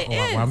to That's what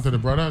happened to the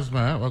brothers,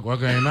 man? What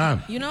going on?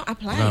 Apply. You know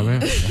what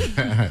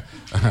I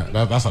mean?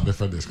 That's a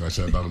different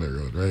discussion down the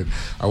road, right?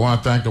 I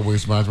want to thank the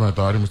Waste Management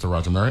Authority, Mr.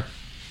 Roger Merritt,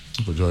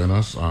 for joining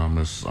us.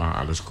 Ms.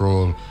 Alice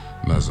Krall,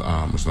 Ms.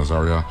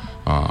 Nazaria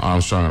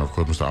Armstrong, and of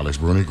course Mr. Alex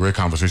Bruney. Great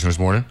conversation this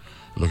morning.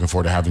 Looking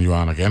forward to having you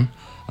on again.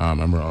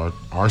 Remember,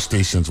 our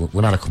stations,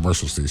 we're not a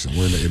commercial station.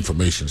 We're an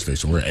information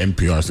station. We're an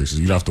NPR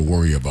station. You don't have to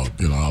worry about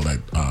all that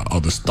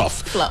other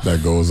stuff fluff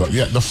that goes on.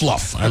 Yeah, the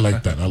fluff. I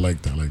like that.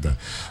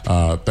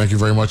 Thank you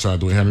very much,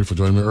 Dwayne Henry, for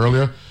joining me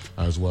earlier,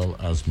 as well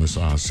as Miss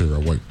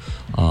Sarah White.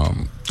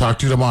 Talk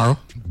to you tomorrow.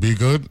 Be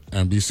good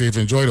and be safe.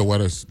 Enjoy the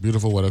weather. It's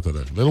beautiful weather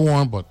today. A little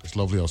warm, but it's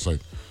lovely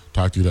outside.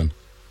 Talk to you then.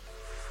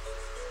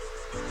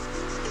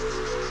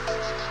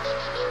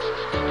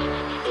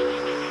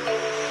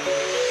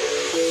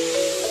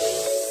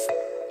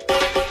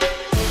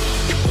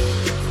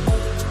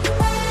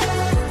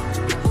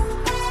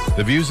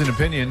 The views and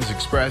opinions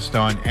expressed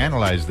on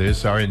Analyze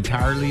This are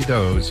entirely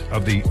those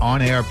of the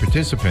on-air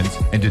participants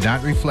and do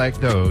not reflect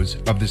those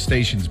of the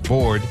station's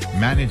board,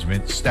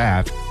 management,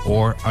 staff,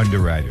 or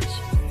underwriters.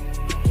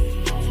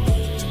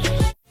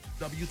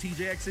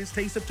 WTJX's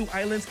Taste of Two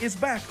Islands is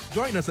back.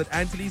 Join us at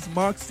Antilles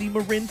Mark C.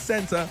 Marin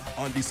Center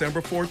on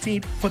December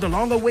 14th for the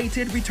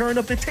long-awaited return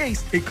of The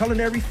Taste, a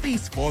culinary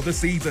feast for the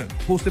season.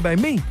 Hosted by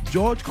me,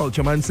 George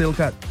Culturman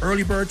Silcat.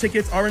 Early bird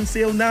tickets are on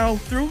sale now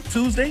through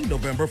Tuesday,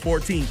 November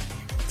 14th.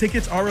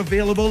 Tickets are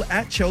available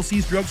at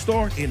Chelsea's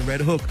Drugstore in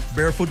Red Hook,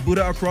 Barefoot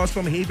Buddha across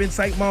from Haven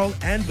Site Mall,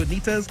 and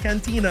Bonita's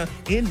Cantina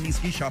in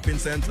Niski Shopping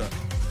Center.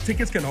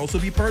 Tickets can also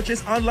be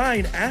purchased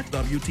online at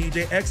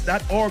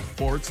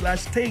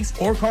WTJX.org/taste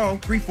or call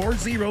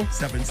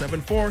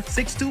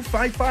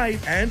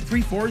 340-774-6255 and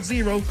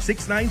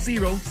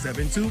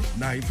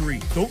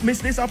 340-690-7293. Don't miss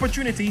this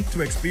opportunity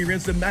to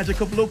experience the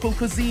magic of local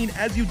cuisine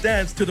as you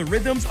dance to the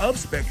rhythms of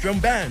Spectrum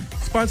Band.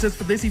 Sponsors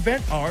for this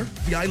event are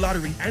VI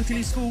Lottery,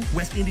 Antilles School,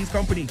 West Indies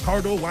Company,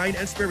 Cardo Wine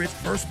and Spirits,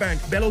 First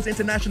Bank, Bellows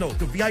International,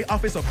 the VI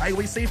Office of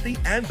Highway Safety,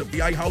 and the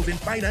VI Housing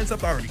Finance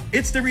Authority.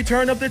 It's the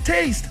return of The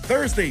Taste,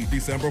 Thursday,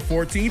 December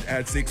 14th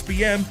at 6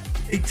 p.m.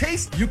 A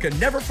taste you can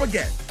never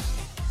forget.